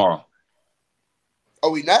tomorrow.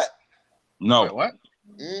 Oh, we not? No. Wait, what?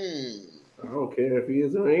 I don't care if he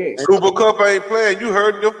is or he ain't. Cooper Kupp ain't playing. You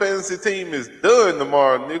heard your fantasy team is done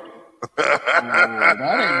tomorrow, nigga. That ain't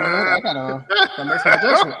good. I gotta make some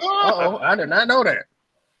adjustments. I did not know that.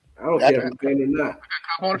 I don't care if he's playing or not.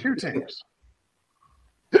 I'm on a few teams.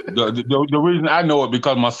 The reason I know it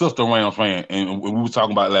because my sister Rams fan, and we were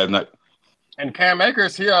talking about it last night. And Cam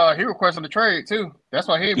Akers, he requested a trade too. That's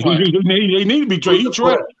why he ain't playing. They need to be traded. He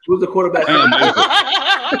traded. Who's the quarterback? Man,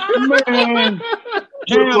 Cam,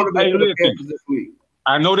 hey, listen. This week?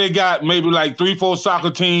 I know they got maybe like 3-4 soccer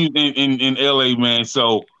teams in LA, man.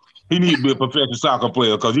 So he needs to be a professional soccer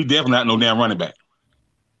player because he definitely not no damn running back.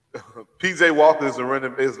 PJ Walker is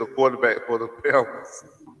the quarterback for the Panthers.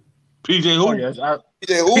 PJ who? Oh, yes,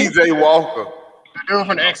 PJ Walker. the dude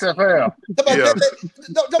from the XFL. Yeah.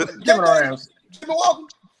 Give it a Rams.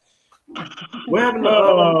 What happened to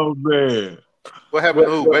Oh man. What happened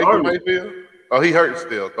to who? With Baker Arnold. Mayfield? Oh, he hurt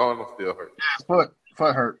still. Darnold still hurt.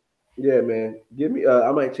 Foot hurt. Yeah, man. Give me.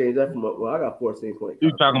 I might change that from. Well, I got 14 points.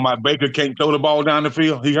 You talking about Baker can't throw the ball down the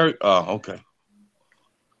field? He hurt? Oh, okay.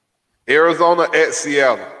 Arizona at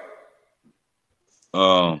Seattle.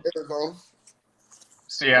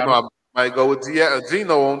 Seattle. I might go with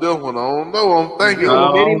Gino on this one. I don't know. I'm thinking. I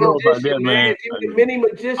don't Mini know about magician, that, man. Mini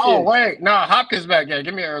magician. Oh wait, no, Hopkins back. Yeah,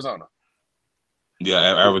 give me Arizona.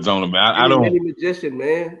 Yeah, Arizona, man. I Mini don't. magician,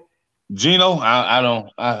 man. Gino, I don't.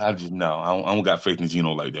 I just no. I don't got faith in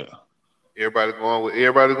Gino like that. Everybody going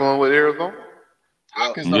with Arizona.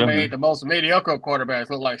 Hopkins Yeah. made the most mediocre quarterbacks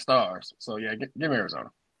look like stars. So yeah, give me Arizona.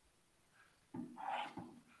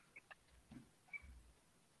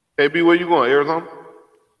 KB, where you going? Arizona.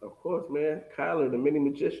 Of course, man. Kyler, the mini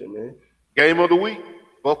magician, man. Game of the week: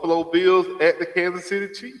 Buffalo Bills at the Kansas City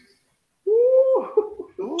Chiefs.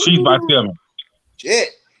 Woo. Chiefs by 7. Shit.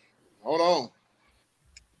 Hold on.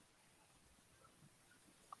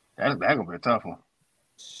 That's gonna be a tough one.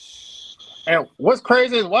 And what's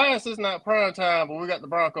crazy is why is this not prime time, but we got the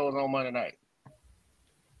Broncos on Monday night?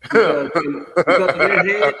 Because of their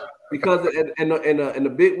head, because in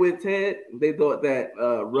the big wins head, they thought that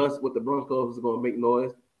Russ with the Broncos was going to make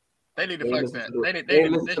noise. They need to They flex listen that. to the- They they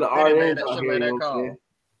need listen to the to make RNs that out should here, make you that know what I'm call. saying?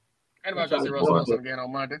 Ain't about to see Russell Wilson again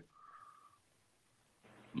on Monday.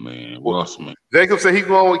 Man, Russ, man. Jacob said he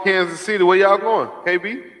going with Kansas City. Where y'all going?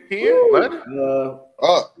 KB, Ken, Lenny?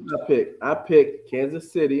 I picked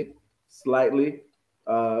Kansas City slightly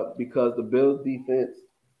because the Bills defense,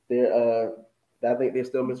 I think they're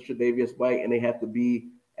still Mr. Tre'Davious White, and they have to be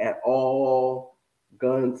at all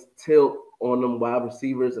guns tilt on them wide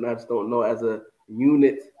receivers, and I just don't know as a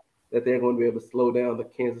unit that they're going to be able to slow down the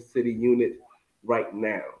Kansas City unit right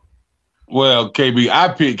now. Well, KB, I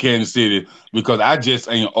picked Kansas City because I just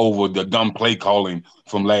ain't over the dumb play calling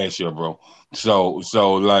from last year, bro. So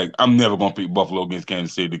like I'm never gonna pick Buffalo against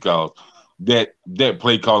Kansas City because that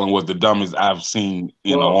play calling was the dumbest I've seen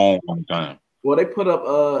in a long time. Well, they put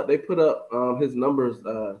up his numbers,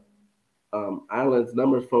 Allen's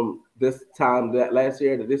numbers from this time that last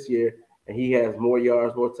year to this year, and he has more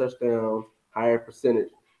yards, more touchdowns, higher percentage.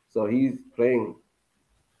 So he's playing.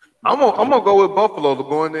 I'm gonna go with Buffalo to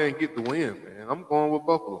go in there and get the win, man. I'm going with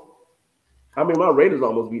Buffalo. I mean, my Raiders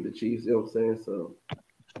almost beat the Chiefs. You know what I'm saying? So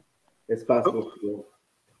it's possible.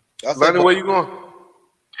 Lenny, where you going?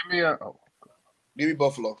 Give me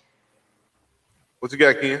Buffalo. What you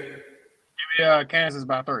got, Ken? Give me Kansas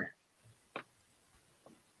by 3.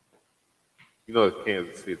 You know it's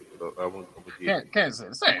Kansas City. So I'm gonna Kansas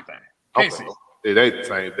City, same thing. Okay. KC. It ain't the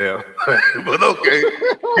same damn thing, but okay.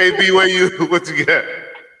 KB, what you got?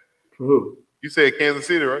 Who? You said Kansas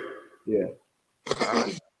City, right? Yeah. All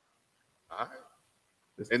right.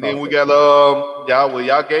 It's And then tough. we got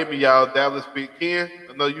y'all gave me y'all Dallas pick. Ken,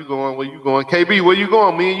 I know you going. Where you going? KB, where you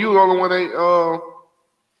going? Me and you only one ain't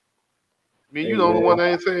I mean, Hey, you the only man. one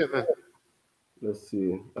that ain't saying that. Let's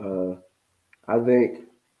see. I think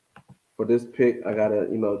for this pick, I gotta,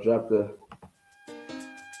 drop the.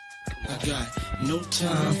 I got no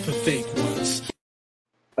time for fake ones.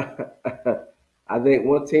 I think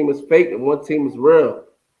one team is fake and one team is real,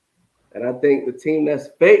 and I think the team that's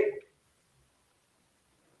fake,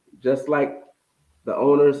 just like the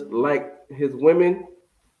owners like his women,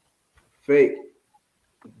 fake.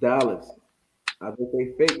 Dallas. I think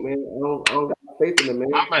they fake, man. I don't got faith in them,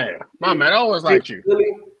 man. My man, I always liked you.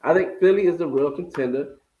 I think Philly is the real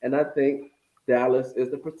contender, and I think Dallas is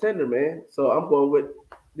the pretender, man. So I'm going with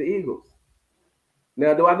the Eagles.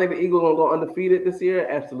 Now, do I think the Eagles gonna go undefeated this year?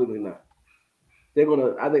 Absolutely not. They're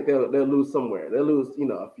gonna. I think they'll lose somewhere. They'll lose,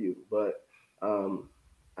 a few, but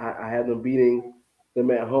I have them beating them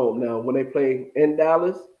at home. Now, when they play in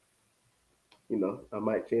Dallas, I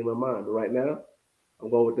might change my mind. But right now, I'm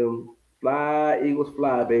going with them. Fly, Eagles,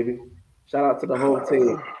 fly, baby. Shout out to the home team. You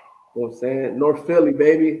know what I'm saying? North Philly,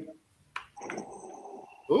 baby.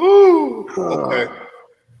 Ooh. Okay.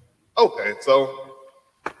 Okay. So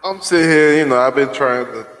I'm sitting here, I've been trying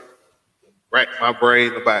to rack my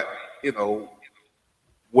brain about,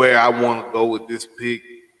 where I want to go with this pick.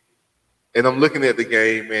 And I'm looking at the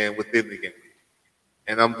game, man, within the game.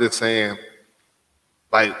 And I'm just saying,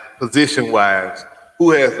 like, position-wise,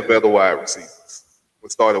 who has the better wide receivers? We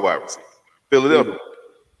started wide receivers. Philadelphia.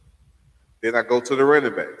 Then I go to the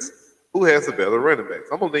running backs. Who has the better running backs?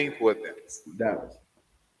 I'm going to lean toward Dallas. Dallas.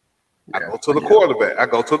 I go to the quarterback. I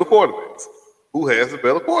go to the quarterbacks. Who has the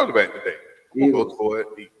better quarterback today? Who go toward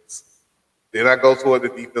Eagles. Then I go toward the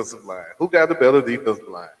defensive line. Who got the better defensive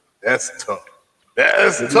line? That's tough.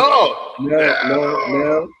 That's tough.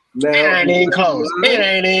 No. It ain't even close. It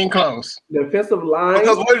ain't even close. Defensive line.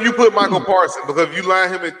 Because where do you put Michael Parsons? Because if you line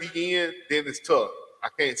him at the end, then it's tough. I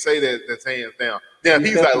can't say that's hands down. Now,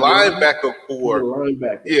 he's like linebacker for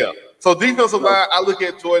linebacker. Yeah. So defensive line, I look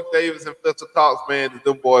at Jordan Davis and Fletcher Cox, man,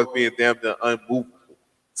 them boys being damn near unmovable.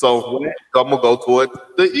 So I'm gonna go toward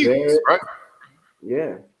the Eagles, right?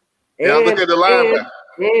 Yeah. And I look at the linebacker.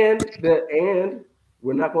 And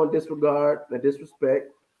we're not going to disregard and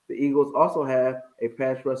disrespect. The Eagles also have a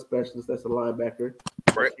pass rush specialist that's a linebacker.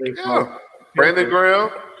 Brandon Graham.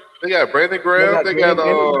 They got Brandon Graham. They got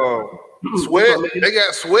Sweat. They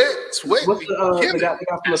got Sweat. What's they got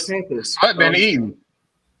from the Panthers? Sweat been eating.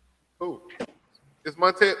 Who? It's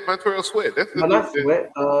Montreal Sweat. That's the not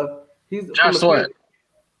Sweat. He's Josh Sweat.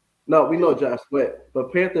 No, we know Josh Sweat.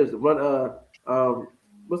 But Panthers run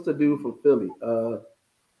what's the dude from Philly? Oh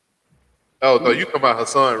no, you talking about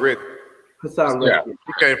Hassan Reddick. Hassan Reddick.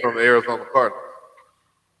 He came from the Arizona Cardinals.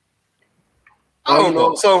 I don't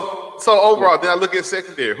know. So overall, then I look at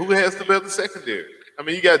secondary. Who has the better secondary? I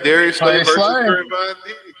mean, you got Darius Slay versus Trayvon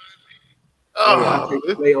Diggs. I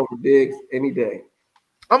take Slay over Diggs any day.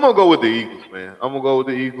 I'm gonna go with the Eagles, man. I'm gonna go with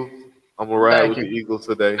the Eagles. I'm gonna ride with the Eagles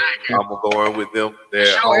today. I'm gonna go in with them.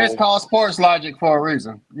 It's called sports logic for a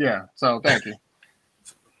reason. Yeah. So thank you.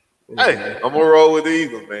 Hey, I'm gonna roll with the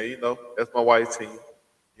Eagles, man. That's my white team.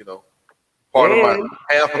 Part of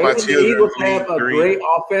half of my children. The Eagles have a great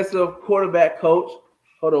offensive quarterback coach.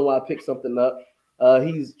 Hold on while I pick something up.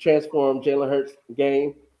 He's transformed Jalen Hurts'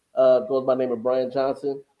 game. Goes by the name of Brian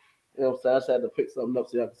Johnson. You know what I'm saying? I just had to pick something up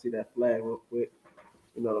so y'all can see that flag real quick.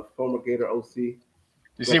 The former Gator OC.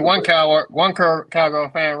 You see, one Cowgirl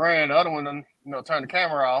fan ran, the other one, turned the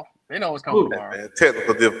camera off. They know what's coming tomorrow. Man,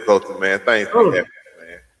 technical difficulties, man. Thanks for having me,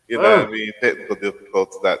 man. You know what I mean? Technical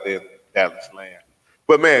difficulties out there in Dallas land.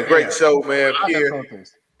 But man, great show, man.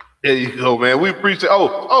 There you go, man. We appreciate.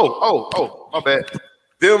 My bad.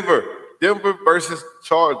 Denver versus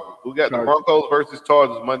Chargers. We got the Broncos versus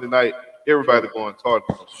Chargers Monday night. Everybody going Chargers,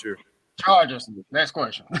 I'm sure. Chargers. Next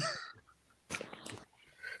question.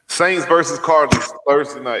 Saints versus Cardinals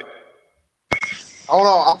Thursday night. Hold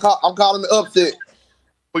on, I'm calling the upset.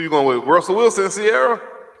 Who you going with? Russell Wilson and Sierra?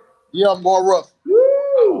 Yeah, I'm going Russell.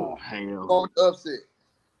 Oh, hell. Going with the upset.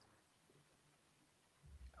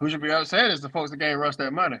 Who should be upset is the folks that gave Russ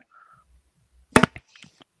that money.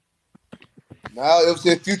 Now it was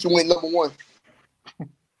Future went number one.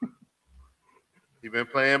 He been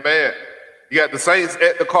playing bad. You got the Saints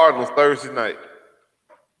at the Cardinals Thursday night.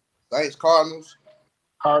 Saints, Cardinals.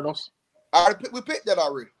 We picked that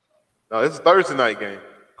already. No, it's a Thursday night game.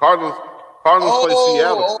 Cardinals play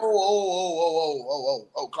Seattle.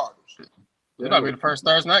 Cardinals. It might be the first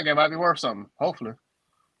Thursday night game. Might be worth something. Hopefully.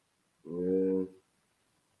 Yeah.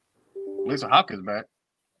 At least Hopkins back.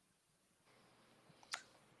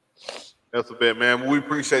 That's a bit, man. We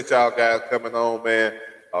appreciate y'all guys coming on, man.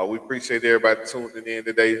 We appreciate everybody tuning in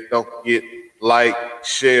today. Don't forget, like,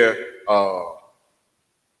 share,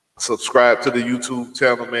 Subscribe to the YouTube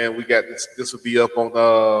channel, man. We got this. This will be up on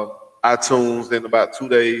iTunes in about 2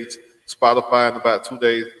 days, Spotify in about 2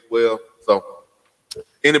 days as well. So,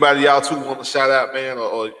 anybody y'all too want to shout out, man,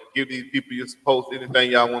 or give these people your post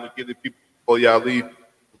anything y'all want to give the people before y'all leave,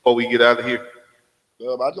 before we get out of here?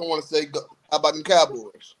 I just want to say, how about them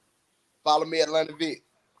Cowboys? Follow me at Atlanta Vic,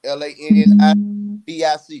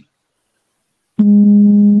 LANIVIC.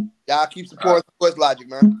 Y'all keep supporting Sports Logic,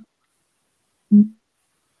 man.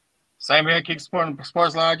 Same here. Keep supporting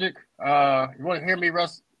Sports Logic. You want to hear me,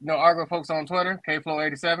 Russ? Argue with folks on Twitter,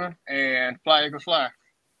 KFlow87 and Fly Eagle Fly.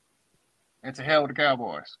 And to hell with the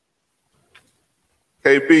Cowboys.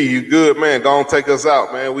 KB, you good, man? Go on, take us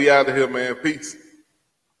out, man. We out of here, man. Peace.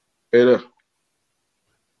 Later.